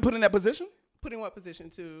 Have you been put in that position? Put in what position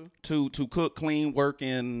too? To cook, clean, work,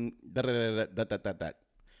 and that.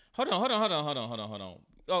 Hold on.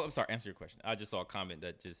 Oh, I'm sorry. Answer your question. I just saw a comment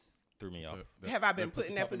that just threw me off. Have I been put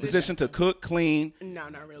in that Position to cook, clean. No,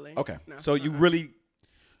 not really. Okay. No. So you really,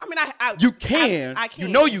 I mean, I you can. I can.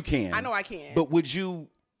 You know you can. I know I can. But would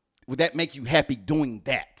that make you happy doing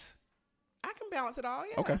that? I can balance it all.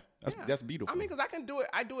 Yeah. Okay. Yeah. That's beautiful. I mean, because I can do it.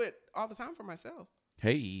 I do it all the time for myself.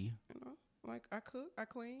 Hey. You know, like I cook, I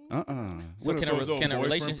clean. So So can is a those relationship?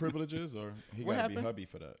 boyfriend privileges, or he What got to be happened? hubby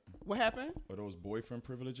for that? What happened? Are those boyfriend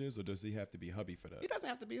privileges, or does he have to be hubby for that? He doesn't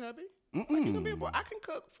have to be hubby. Like, he can be a boy. I can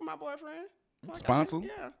cook for my boyfriend. Like, Sponsor?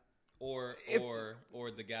 Yeah. Or If- or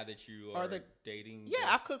the guy that you Or are the- dating? Yeah,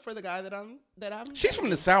 I've cooked for the guy that I'm. She's from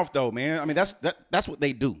the South though, man. I mean, that's what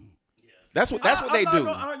they do. That's what they do.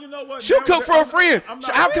 You know what? She'll Now cook for a friend.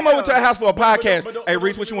 I'll come over to her house for a podcast. Hey,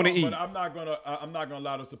 Reese, what you want to eat? But I'm not gonna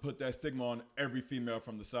allow us to put that stigma on every female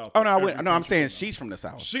from the South. Oh no, I Every wouldn't. No, I'm country saying female. she's from the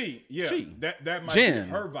South. She. That might Jen. be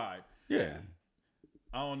her vibe. Yeah.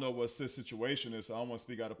 I don't know what Sis' situation is, so I don't want to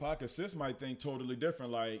speak out of pocket. Sis might think totally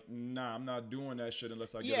different. Like, nah, I'm not doing that shit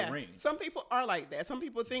unless I get a ring. Some people are like that. Some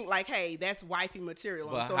people think like, hey, that's wifey material.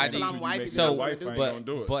 But So how until do I'm you wifey, make then your I'm wife gonna ain't do it. gonna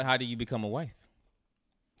do it. But how do you become a wife?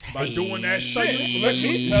 By doing that shit. Let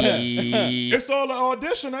me tell you. It's all an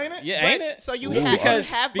audition, ain't it? Yeah, But- ain't it? So you Ooh, have,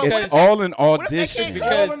 but because what if- All an what if they audition. can't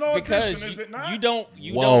Because- cook? all an audition, because is it not? you don't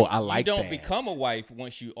Whoa, I like you don't that. become a wife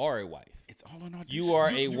once you are a wife. It's all an audition. You are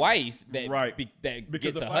a wife that Right. that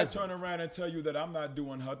Because gets if a I husband. turn around and tell you that I'm not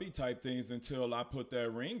doing hubby type things until I put that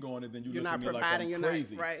ring on it, then you You're look not at me like providing. I'm You're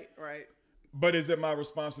crazy. not right. But is it my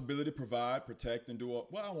responsibility to provide, protect, and do all?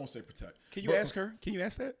 Well, I won't say protect. Can you But ask her? Can you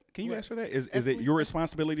ask that? Can you What? ask her that? Is Ask it me. your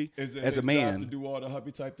responsibility Is it as a his job to man? do all the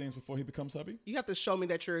hubby type things before he becomes hubby? You have to show me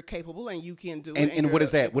that you're capable and you can do it. And what you're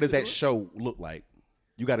is that? able What does to that do it. show look like?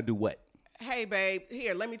 You got to do what? Hey, babe,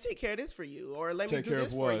 here, let me take care of this for you, or let me Take do care this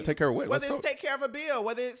of for what? you. Take care of what? Whether Let's it's talk. take care of a bill,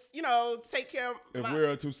 whether it's take care of If my.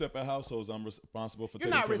 we're two separate households, I'm responsible for You're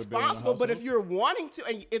taking not care of the bill in the responsible, but if household? you're wanting to,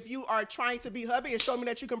 and if you are trying to be hubby and show me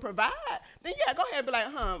that you can provide, then yeah, go ahead and be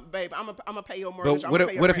like, babe, I'm gonna pay your mortgage. But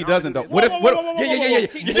what if he doesn't though? What if? Whoa, What? whoa, whoa, whoa, Yeah. whoa, You whoa.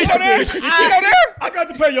 see there? You see there? I got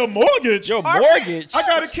to pay your mortgage. Your mortgage. I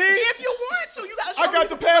got a key. If you want to, you gotta show I me got you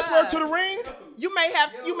the can password provide. to the ring. You may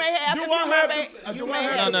have. Do if you I want, have babe, the- you do I may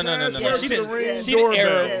have have. No. Password She to the didn't. ring She didn't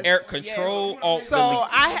doorbell. error control alt So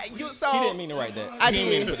delete. so She didn't mean to write that. I She didn't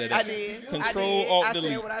mean to did. put that I in. did. Control I did. alt I said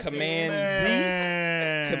delete. what I Command said.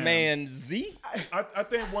 Man. Command Z. I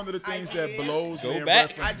think one of the things that did. blows me Go in back.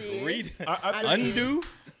 reference- I did. Read. I Undo.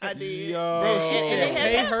 I did. Yo. Bro, she And said it has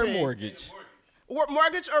pay her happened. mortgage. Or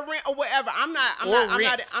mortgage or rent or whatever. I'm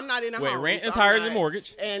not in a Wait, home. rent so is I'm higher not- than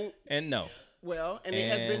mortgage. And And no. it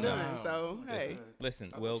has been And, done. So hey,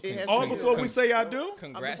 Listen, Will. It has All been before good. we say I do.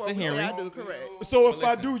 Congrats before to we say I Henry. do, correct. So if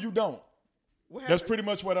I listen. do, you don't. What That's happened? pretty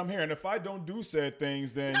much what I'm hearing. If I don't do said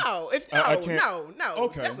things, then No, I can't. no,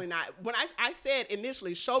 Okay. definitely not. When I said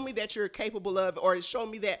initially, show me that you're capable of, or show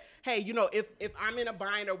me that, hey, if I'm in a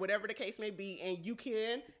bind or whatever the case may be, and you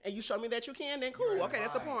can, and you show me that you can, then cool. Okay,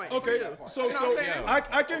 that's the point. Okay, For you. so You know what I'm saying?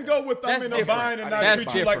 I can go with That's I'm in a different. bind and That's not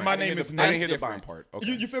treat you like different. my I didn't name hear is the- Nate. I didn't hear the different. bond part.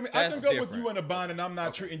 Okay. You feel me? I That's can go with different. you in a bind and I'm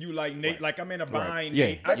not treating you like Nate, like I'm in a bind. Yeah.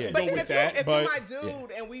 Nate. I But- can But go then with if that, you're but my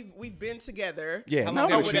dude and we've been together, Yeah, How no, long I'm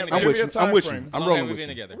have with we you. been I'm with together? you. I'm with you. Give me a I'm How long rolling have we with been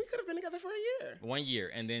you. together? we could have been together for a year. 1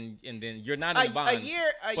 year, and then you're not A- in a bond. a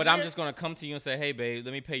year- But I'm just gonna come to you and say, hey, babe,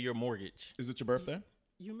 let me pay your mortgage. is it your birthday?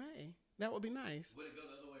 You may. That would be nice.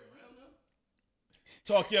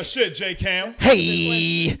 Talk your shit, J Cam.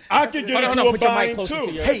 Hey. I can get into a put your mic bind closer too.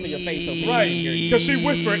 to your face. So people Right, can hear you. because she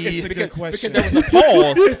whispered, it's a good question. Because there was a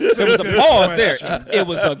pause. There was a good pause there. question. It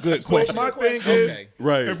was a good So question. my thing Okay. is,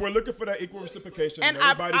 Right. if we're looking for that equal reciprocation, And and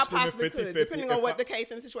I everybody's screaming possibly 50-50, could, depending on if what I- the case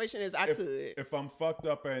and the situation is. I could. If I'm fucked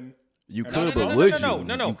up and You No, could, no, but no, would you?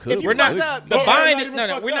 No. You could, If you We're but not would fucked up, the No, bind. not even No,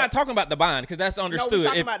 fucked we're up. not talking about the bind because that's understood.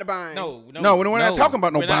 talking about the bind. No, No, we're not talking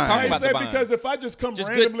about no we're not bind. talking I about the said bind. because if I just come Just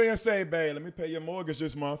good- randomly and say, babe, let me pay your mortgage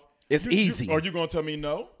this month. It's easy. Are you gonna tell me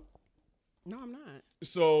no? No, I'm not.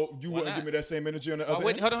 So you Why wouldn't not? give me that same energy on the Why other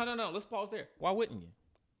wouldn't, end? hold on. Let's pause there. Why wouldn't you?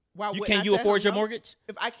 Why You wouldn't can I you say afford your no? mortgage?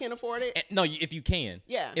 If I can't afford it, No, if you can.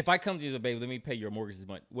 Yeah. If I come to you and say, babe, let me pay your mortgage this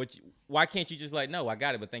month. Why can't you just be like, no, I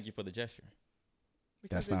got it, but thank you for the gesture?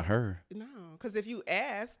 because That's not her. No, because if you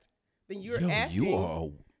asked, then you're Yo, asking. you are.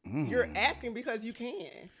 You're asking because you can.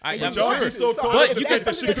 I- And I'm you sure. want Y'all be to. so So caught if up But in you the that's fact that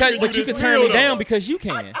can, she something can but you you can this turn me real, down though. because you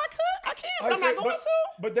can. I could, but I'm said, not going but- to.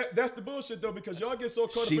 But that's the bullshit though, because y'all get so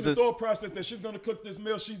caught up She's in the a- thought process that she's gonna cook this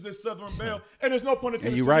meal. She's this Southern belle, and there's no point in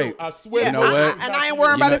And you to right. you. I swear. Yeah, You know what? and I ain't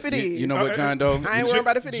worrying about if it You is. know what, John Doe? I ain't worrying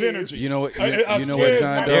about if it is. Genergy. You know what? I You know swear what, it's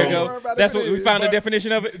John not There you Doe? Don't go. worry about That's it, what we it found the is.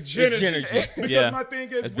 definition of it. It's Genergy. Because Yeah. my thing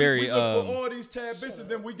is, That's we very, look for all these tad bits, and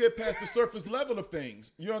then we get past the surface level of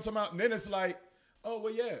things. You know what I'm talking about? And then it's like, oh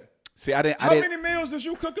well, yeah. See, I didn't. How many meals is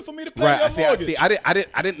you cooking for me to pay Right. your See, mortgage? I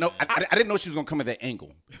didn't know. I didn't know she was gonna come at that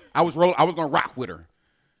angle. I was gonna rock with her.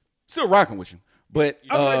 Still rocking with you, but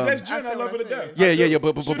I'm like, that's I Jen. I said love her what to I death. said. Yeah, I yeah, do. yeah,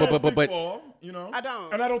 but- She don't speak but- for all, you know. I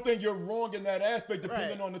don't. And I don't think you're wrong in that aspect,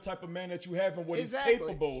 depending Right. on the type of man that you have and what Exactly. he's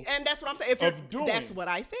capable. And that's what I'm saying. If you're, of doing. that's what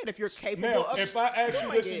I said. If you're capable Now, of if I ask you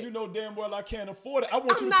doing this it, and you know damn well I can't afford it, I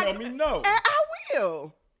want I'm you to not tell gonna- me no. I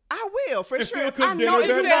will. I will for And sure. still If cook I know dinner it's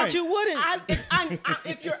that that night. You wouldn't.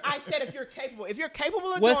 If you're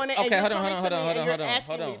capable of What's- doing it, okay, and you're hold on, coming hold to on, me hold and on, you're hold on,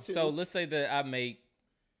 asking hold me on. to, So let's say that I make.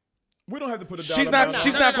 We don't have to put a dollar she's not. amount on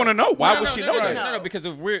She's it. not gonna know. Why would no, she no, know no, that? No, because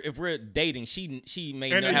if we're dating, she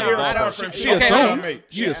may And not a have year a time ballpark. frame, She she don't assumes. have to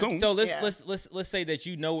She make. assumes. So Yeah. let's say that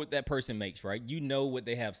you know what that person makes, right? You know what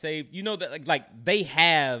they have saved. You know that like they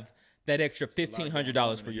have that extra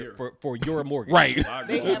 $1,500 for your mortgage. Right.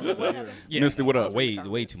 they have whatever. Yeah. Misty, what up?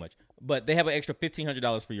 Way too much. But they have an extra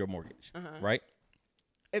 $1,500 for your mortgage, right?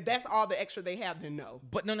 If that's all the extra they have, then no.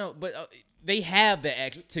 But no. But they have the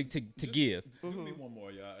extra to give. Do me one more,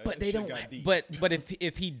 y'all. But That they shit don't. got deep. But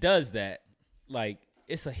if he does that, like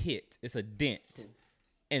it's a hit, it's a dent,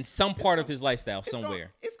 in some part of his lifestyle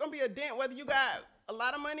somewhere. It's gonna be a dent whether you got a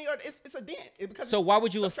lot of money or it's a dent. Because So it's why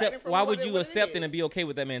would you subtracting accept? from Why what would it- you what it accept it is. and be okay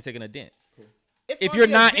with that man taking a dent? It's if gonna you're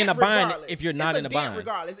be a not dent in a bind- regardless. if you're not It's in a dent bind.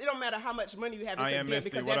 regardless, it don't matter how much money you have. It's I a am dent Misty,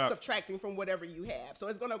 because what that's up? subtracting from whatever you have. So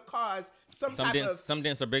it's gonna cause some Some type dents, of. some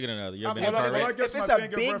dents are bigger than others. You ever Okay, been in a well, car I wreck? guess if my it's a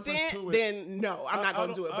finger big reference dent, to it- then no, I'm not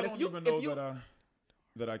gonna do it. I But don't if you, even know if you,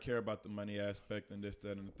 that I care about the money aspect and this,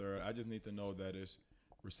 that, and the third. I just need to know that it's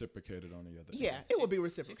reciprocated on the other. yeah, end. it will be She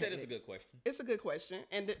reciprocated. said it's a good question. It's a good question,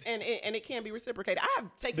 and it can be reciprocated. I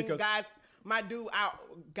have taken Because- guys, my dude out,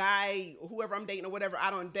 guy, whoever I'm dating or whatever,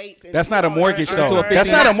 out on dates. And That's not a mortgage I- I- though. I- That's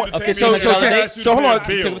I- not I- a. I- Okay, So so Jen, ask you so to hold pay on. a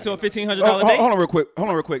bill. Took him to a $1,500 Hold date. on real quick. Hold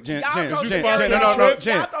on real quick. Jen, Y'all Jen, throw Jen, scenarios Jen, no, out. no, Y'all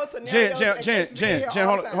Jen, throw Jen, scenarios Jen, that Jen, they Jen, hear Jen,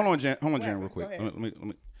 all hold the on, time. Jen, hold on, Jen, real Go quick. ahead. Let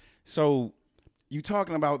me. So, you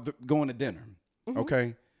talking about going to dinner,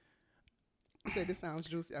 okay? You said this sounds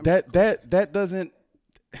juicy. That doesn't.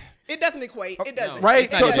 It doesn't equate. It doesn't. Right.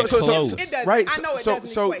 It's not So even close. It doesn't. right. I know it so, doesn't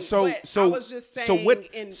so, equate. so, but so, I was just saying so what?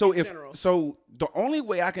 in So general. so the only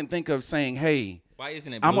way I can think of saying, hey, Why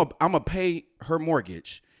isn't it? I'm blue? a pay her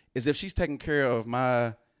mortgage is if she's taking care of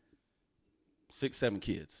my 6, 7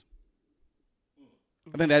 kids.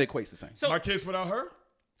 I think that equates the same. So My kids without her?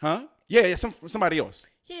 Huh? Yeah, somebody else.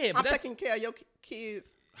 yeah, but I'm that's taking care of your kids.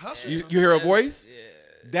 How should You hear her voice?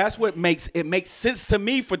 That's what makes sense to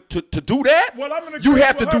me to do that. Well, I'm in You agreement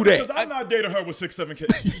have to with do her that. because I'm not dating her with 6, 7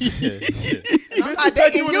 kids. And I'm Bitch, not you take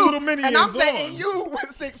dating you with you, little mini and I'm ends on. dating you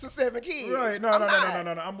with 6 or 7 kids. Right. No, I'm no, no, not. no,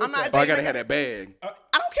 no, no. I'm with I'm not that. Oh, I dating gotta a- have that bag. I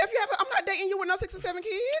don't care if you have. I'm not dating you with no 6 or 7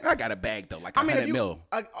 kids. I got a bag though, like I mean, 100 if you mil.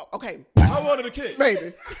 okay, How old are the kids?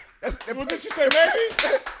 maybe. What did she say,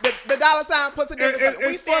 maybe? The dollar sign puts a difference. We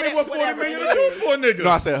It's said funny it, what 40 whatever million it to do is. for a nigga. No,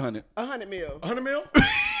 I said 100. 100 mil. 100 mil?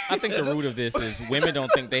 I think the root of this is women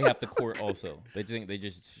don't think they have to court. Also, they think they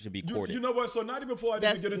just should be courted. You know what? So not even before I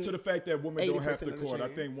That's even get into the fact that women don't have 80% to of the court. I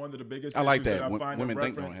shit. think one of the biggest I like issues that. I find Women in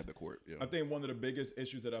think they don't reference, have to court. Yeah. I think one of the biggest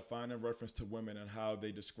issues that I find in reference to women and how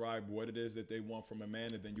they describe what it is that they want from a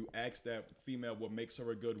man, and then you ask that female what makes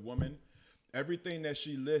her a good woman. Everything that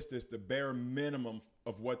she lists is the bare minimum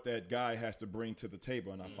of what that guy has to bring to the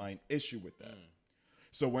table, and I find issue with that.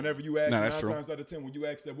 So whenever you ask, No, 9 that's true. times out of 10, when you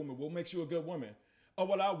ask that woman, what makes you a good woman? Oh,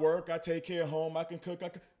 well, I work, I take care of home, I can cook,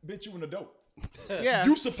 bitch, you an adult. Yeah.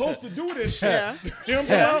 You supposed to do this shit. Yeah. You know what I'm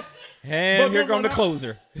saying? and But here then come when the I-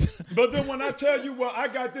 closer. But then when I tell you, well, I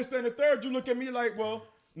got this, that, and the third, you look at me like, well,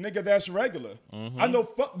 nigga, that's regular. I know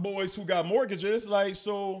fuck boys who got mortgages. Like,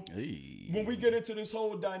 so Hey. when we get into this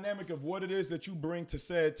whole dynamic of what it is that you bring to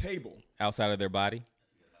said table, Outside of their body,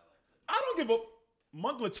 I don't give a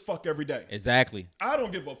monklets fuck every day. exactly. I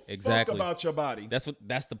don't give a Exactly. fuck about your body. That's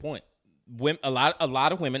the point. A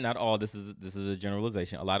lot of women, not all. This is a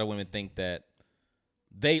generalization. A lot of women think that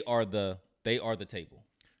they are the table.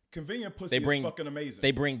 Convenient pussy is fucking amazing.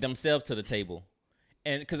 They bring themselves to the table,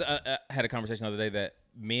 and because I had a conversation the other day that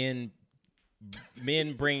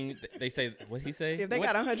men bring. They say what he say. If they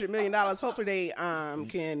What- got $100 million, hopefully they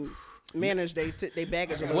can manage they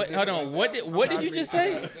baggage a little What? bit. Hold on. What did you just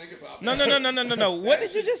say? No. What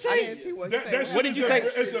did you just I say? didn't see what That he shit said. What did is you a- say?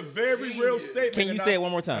 It's a very real statement. Can you and say I- it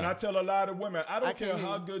one more time? And I tell a lot of women, I don't care can't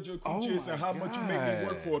how hear good your Oh coochie is and my how much you make me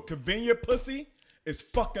work God. for. A convenient pussy is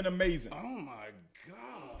fucking amazing. Oh my god.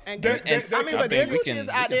 And That- good, that- I mean, I but think good we coochie can- is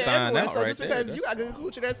we out can there sign everywhere. out So right just there. because you got good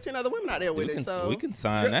coochie, there's 10 other women out there with We it. can So we can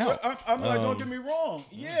sign Yeah, out. I'm like, don't get me wrong.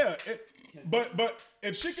 Yeah, but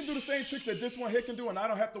if she can do the same tricks that this one here can do, and I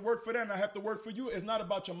don't have to work for that, and I have to work for you, it's not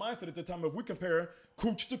about your mindset at the time. If we compare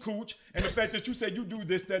cooch to cooch, and the fact that you say you do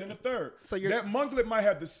this, that, and the third, So you're- that munglet might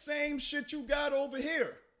have the same shit you got over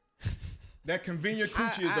here. That convenient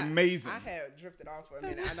coochie is amazing. I had drifted off for a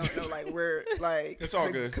minute. I don't know, like where, like It's all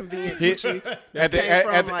the good. Convenient He- coochie. At the, came at,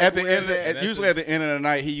 from, at, the- like, at the where end, the- usually at the end of the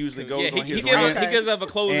night, he usually goes Yeah, on his he gives rant. up, he gives up a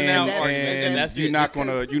closing out argument, and that's you're it. not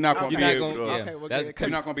gonna be You're not able gonna- to. yeah. Okay, well, That's good. You're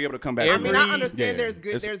not gonna be able to come back. I from mean, it. I understand Yeah.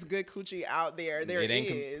 there's good coochie out there. There It ain't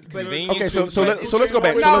is, but convenient Okay, so coochie. let's go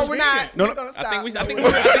back. no, So let's, we're not. No, we're no. gonna stop. I think we No,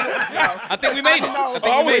 made it. no. I think we made it. No, I think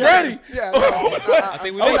Oh, we we made ready? it. Yeah, no, I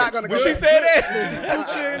think we I'm made not it. gonna When go she there. said that,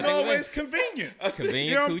 Coochie ain't always convenient. Convenient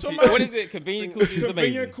You know what I'm coochie. talking about? What is it? Convenient coochie is amazing.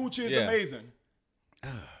 Convenient coochie is Yeah. amazing.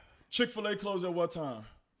 Chick-fil-A closed at what time?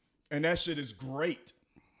 And that shit is great.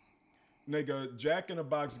 Nigga, Jack in the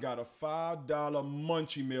Box got a $5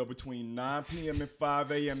 munchie meal between 9 p.m. and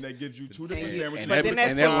 5 a.m. that gives you 2 different sandwiches. But then that's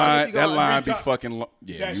and that what line, you that go- line be Every time- fucking.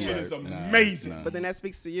 Yeah, That you shit right. is amazing. But then that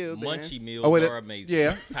speaks to you. then. Munchy meals Oh, wait, are amazing.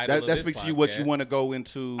 yeah, Title of that this speaks to you what you podcast. want to go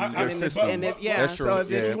into I your mean, And system. yeah, That's true. so if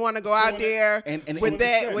yeah. you want to go out there And with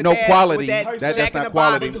that, with no that, quality, with that that's Jack in not the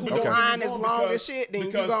quality. Box, whose Okay. line is long as shit, then you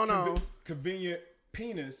Because going on. Convenient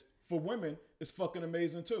penis for women is fucking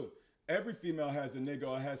amazing too. Every female has a nigga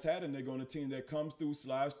or has had a nigga on the team that comes through,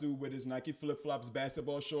 slides through with his Nike flip flops,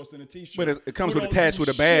 basketball shorts, and a t-shirt. But it comes Who with don't attached do with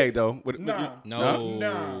a bag shit. though.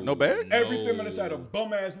 No. No bag? Every feminist had a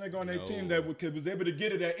bum ass nigga on their team that was able to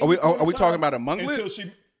get it at. Are we- any point are we in talking time about a munglet? Until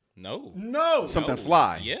she No. Something No.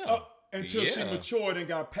 fly. Yeah. Until she Yeah. matured and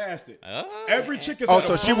got past it. Ah. Every chick has Oh, had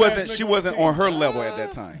so a she bum-ass wasn't nigga the on team. her level at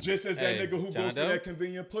that time. Just as Hey, that nigga who John goes Doe? for that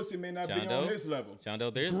convenient pussy may not John be Doe? on his level. John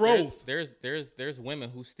Doe, Growth. there's women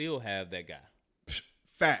who still have that guy.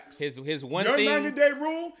 Facts. His one Your thing 90-day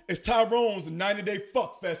rule is Tyrone's 90-day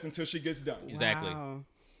fuck fest until she gets done. exactly. Wow.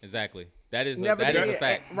 Exactly. That is Never that is did a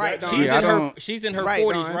fact. it. Right, Dawn. She's Yeah, I in her don't- she's in her Right,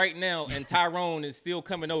 40s Dawn. right now, and Tyrone is still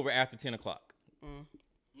coming over after 10 o'clock.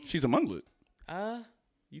 She's a munglet.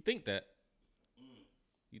 You think that?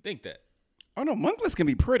 You think that? Oh no, munglets can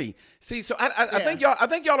be pretty. See, so I Yeah. think y'all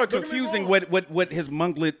are at me confusing wrong. what his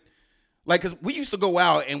munglet. Like, cause we used to go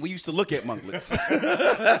out and we used to look at munglets.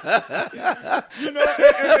 You know,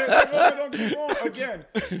 and don't get me wrong. Again,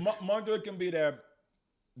 Munglet can be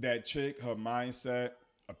that chick, her mindset,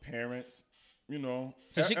 appearance. You know,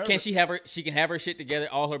 So she can have her shit together.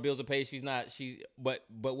 All her bills are paid. She's not but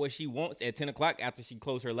what she wants at 10 o'clock after she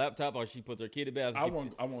closes her laptop or she puts her kid to bed. I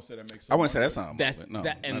won't say that makes. I wouldn't say that's not a That's munglet. No,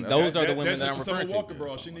 that, and no, those are the That- women that that's I'm just a referring Walker to.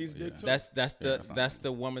 bro. She needs dick too. That's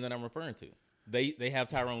the woman that I'm referring to. They have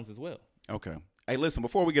Tyrone's as well. Okay. Hey, listen.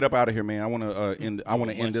 Before we get up out of here, man, I want to end. I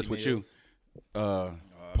want to end this with you.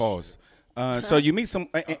 Pause. So you meet some,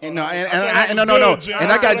 no, and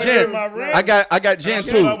I got Jen. I got Jen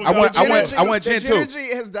too. I want Jen too.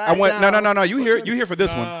 I want no. You here for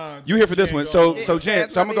this one? You here for this one? So Jen.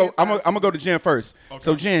 So I'm gonna go to Jen first.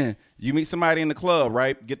 So Jen, you meet somebody in the club,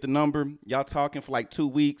 right? Get the number. Y'all talking for like 2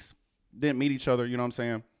 weeks. Didn't meet each other. You know what I'm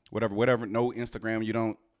saying? Whatever. No Instagram. You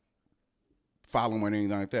don't follow him or anything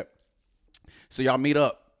like that. So y'all meet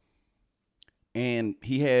up, and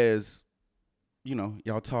he has, you know,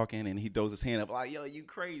 y'all talking, and he throws his hand up like, "Yo, you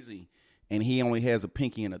crazy," and he only has a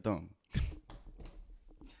pinky and a thumb.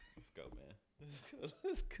 Let's go, man.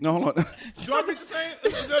 Let's go. No, hold on. Do I meet the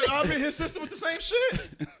same? I'll be his sister with the same shit.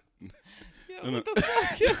 What the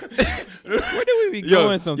fuck? Where do we be Yo,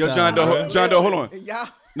 going sometimes? John Doe, hold on. Y'all,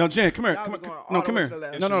 No, Jen, come here. Y'all Come be going here. all No, the come way here. to the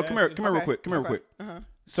left. No, Is she come here. nasty? Come here real Okay, quick. Come here real okay. quick.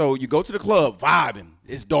 So you go to the club, vibing.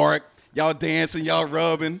 It's dark. Y'all dancing. Y'all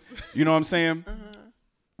rubbing. You know what I'm saying?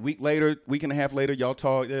 Week and a half later, y'all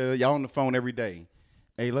talk. Y'all on the phone every day.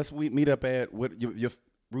 Hey, let's meet up at what your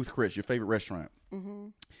Ruth Chris, your favorite restaurant.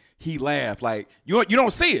 He laughed like you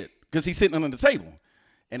don't see it because he's sitting under the table,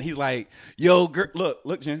 and he's like, "Yo, girl,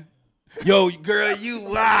 look, Jen. Yo, girl, you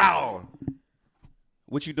loud.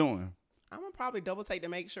 What you doing?" I'm gonna probably double take to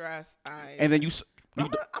make sure I And then I'm gonna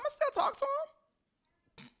still talk to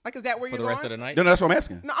him. Like, is that where For you're the rest going? of the night? no, that's what I'm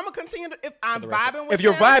asking. No, I'm gonna continue to, if I'm the rest vibing with If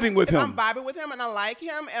you're him. vibing with if him. I'm vibing with him and I like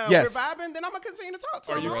him and Yes. we're vibing, then I'm gonna continue to talk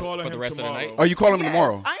to Are him. you calling For the him rest of the tomorrow? night? Are you calling him Yes,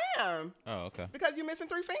 tomorrow? I am. Oh, okay. Because you missing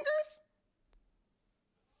 3 fingers?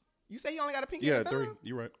 You say he only got a pinky Yeah, and a 3. thumb?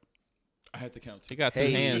 You're right. I had to count He two. got two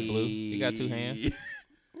hands, Blue. He got 2 hands. Yeah,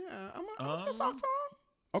 I'm gonna still talk to him.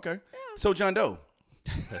 Okay. So John Doe.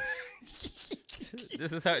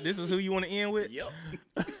 This is who you want to end with? Yep.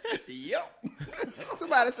 Yep.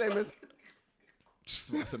 Somebody say, Miss.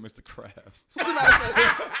 I said Mr. Krabs.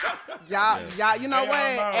 Y'all, you know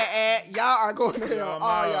Hey, what? Y'all are going to hell. Yeah, I'm All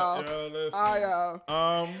out. y'all. Yo, listen. All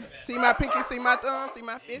y'all. See my pinky, see my thumb, see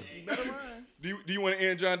my fist. You better run. Do you want to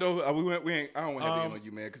end, John Doe? We ain't. I don't want to have to end on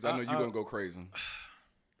you, man, because I know you're gonna go crazy.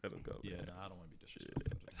 Let him go. Yeah, no, I don't want to be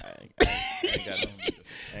disrespectful. I ain't got no.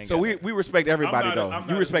 I ain't So got we respect everybody I'm though. not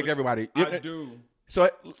You a- respect everybody. I do. So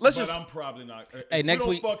let's But just. I'm probably not. Hey, If next we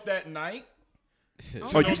week- don't fuck that night.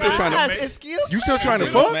 Oh, you still trying Guys, to? excuse You still me? trying to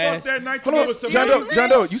Is it gonna fuck? smash? Fuck that night. Hold on, Excuse John Doe. me? John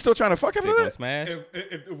Doe, you still trying to fuck after They gonna that? smash.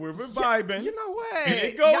 If we're vibing, You know what? and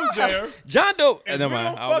it goes Y'all- there. John Doe. If Never we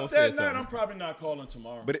mind. don't I fuck almost said that night, I'm something. probably not calling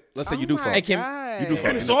tomorrow. But let's say Oh you do my fuck. Hey, Kim, God. you do fuck.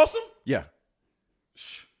 and it's awesome. Yeah.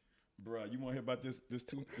 Bruh, you want to hear about this?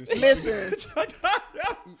 Listen.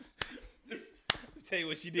 Tell you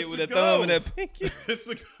what she did It's with a her thumb and go. that pinky. It's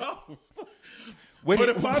a go. Wait, But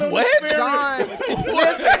if I don't what? experience, Don,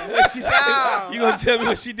 listen. Y'all. You gonna tell me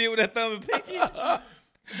what she did with her thumb and pinky? but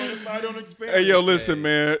if I don't experience, Hey, yo, listen,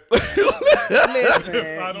 man. Listen,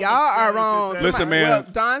 I don't y'all are experience wrong. it, Listen, man. Well,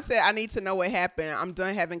 Don said I need to know what happened. I'm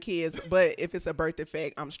done having kids, but if it's a birth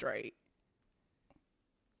defect, I'm straight.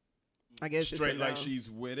 I guess straight it's a like no.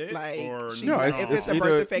 she's with it, Like, or she's No, not- it's, if it's a either-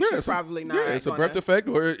 birth defect, she's it's a- probably not. Yeah, it's a gonna- birth defect,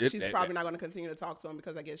 or it, She's probably not going to continue to talk to him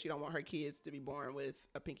because I guess she don't want her kids to be born with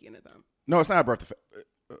a pinky and a thumb. No, it's not a birth defect.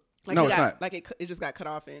 Like No, he it's got- not. Like it just got cut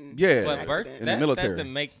off in. Yeah. But birth in the that military.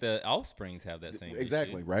 doesn't make the offsprings have that same.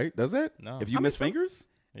 Exactly, issue. right? Does that? No. If you I mean, miss some- fingers?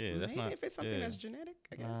 Yeah, that's Maybe not. if it's something yeah. that's genetic,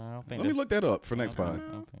 I guess. Nah, I don't think Let me that's- look that up for next I pod. don't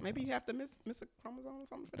No, think maybe you have to miss a chromosome or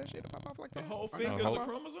something for that shit to pop off like the that. whole I finger's don't a know.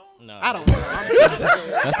 chromosome. No, I don't know. I'm just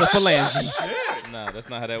saying. That's a phalange. No, that's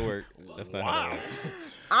not how that works. That's not how that works.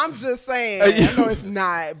 I'm just saying. Hey, I know it's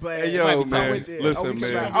not, but Hey, yo, might be man, with it. listen, we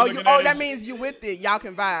can man. vibe. Oh, Looking at that his- means you with it. Y'all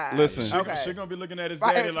can vibe. Listen. Okay. She gonna be looking at his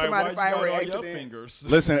Fire- daddy like, why somebody you got fire all your accident. fingers?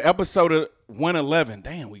 Listen, episode of 111.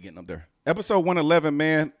 Damn, we getting up there. Episode 111,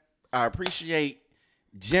 man. I appreciate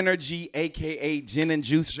Genergy, a.k.a. Gin and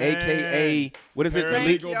Juice, Jen. a.k.a. What is it?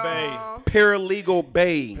 Thank Paralegal y'all. Paralegal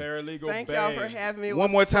Bay. Paralegal Thank Bay. y'all for having me. It One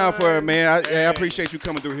was more time for her, fun. man. I Hey. appreciate you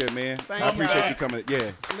coming through here, man. Thank I appreciate y'all. you coming.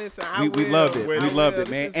 Yeah. Listen, I We will. loved it. I We will. loved it, This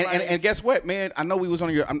man. is And like- guess what, man? I know we was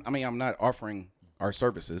on your. I mean, I'm not offering our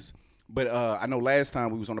services, but I know last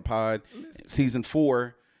time we was on the pod, season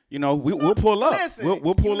 4. You know, we'll pull up. Listen,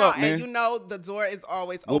 We'll pull you know, up, man. And you know the door is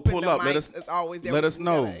always We'll open. pull the up. Let mic us is always there. let We us got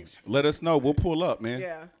know. extra. Let us know. We'll pull up, man.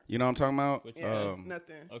 Yeah. You know what I'm talking about? Yeah,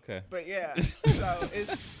 nothing. Okay. But yeah, so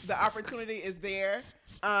it's the opportunity is there.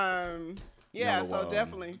 Yeah, No, so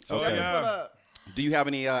definitely. So, Okay. yeah. Pull up. Do you have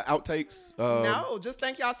any outtakes? No, just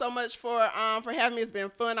thank y'all so much for having me. It's been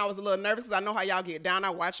fun. I was a little nervous because I know how y'all get down. I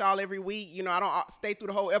watch y'all every week. You know, I don't stay through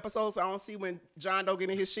the whole episode, so I don't see when John Doe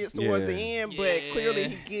getting his shits towards Yeah. the end. But Yeah. clearly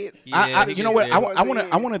he gets. Yeah, you know what? yeah.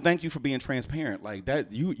 I want to thank you for being transparent. Like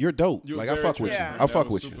that, you're dope. You're like I very fuck with you. transparent. I That fuck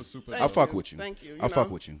was with super, you. super I dope. fuck with you. Thank you. I fuck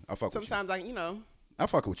know, with you. I fuck with you. Sometimes I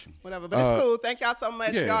fuck with you. whatever, but it's cool. Thank y'all so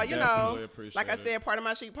much, yeah, y'all. You know, definitely appreciate like I it. said, Part of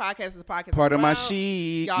My Chic podcast is a podcast. Part of my around.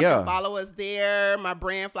 chic, Y'all yeah. can follow us there. My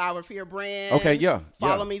brand, Flower Fear Brand. Okay, yeah,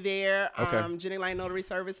 Follow yeah. me there. Okay. Jenny Lane Notary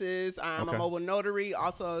Services. I'm Okay. a mobile notary,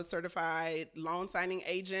 also a certified loan signing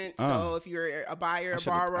agent. Oh. So if you're a buyer, I a should've-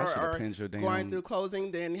 I borrower, should've or pinned your damn- going through closing,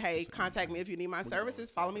 then hey, contact me if you need my services.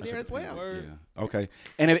 Follow me there as well. Yeah. Okay.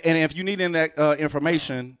 And if you need any of that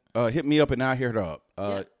information, hit me up and I'll hear it up.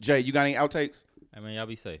 Yeah. Jay, you got any outtakes? I mean, y'all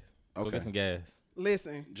be safe. Go Okay. get some gas.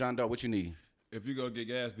 Listen, John Doe, what you need? If you go get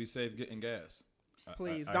gas, be safe getting gas.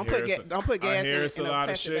 please I don't hear put it's don't put gas I hear in, it's in a lot of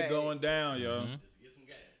plastic shit bag. going down, yo.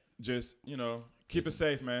 Just keep it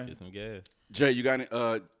safe, man. Get some gas. Jay, you got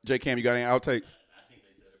any? Jay Cam, you got any outtakes? I think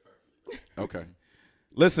they said it perfectly. Okay.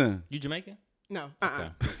 Listen. You Jamaican? No,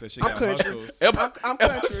 They said she I'm got country. hustles. I'm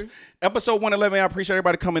country. Episode 111. I appreciate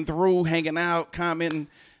everybody coming through, hanging out, commenting.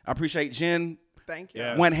 I appreciate Jen. Thank you.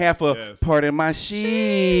 Yeah. One half of Yes. Part of My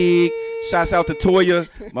Chic. Shouts out to Toya,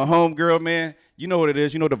 my homegirl, man. You know what it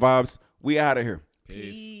is. You know the vibes. We out of here.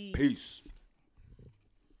 Peace. Peace.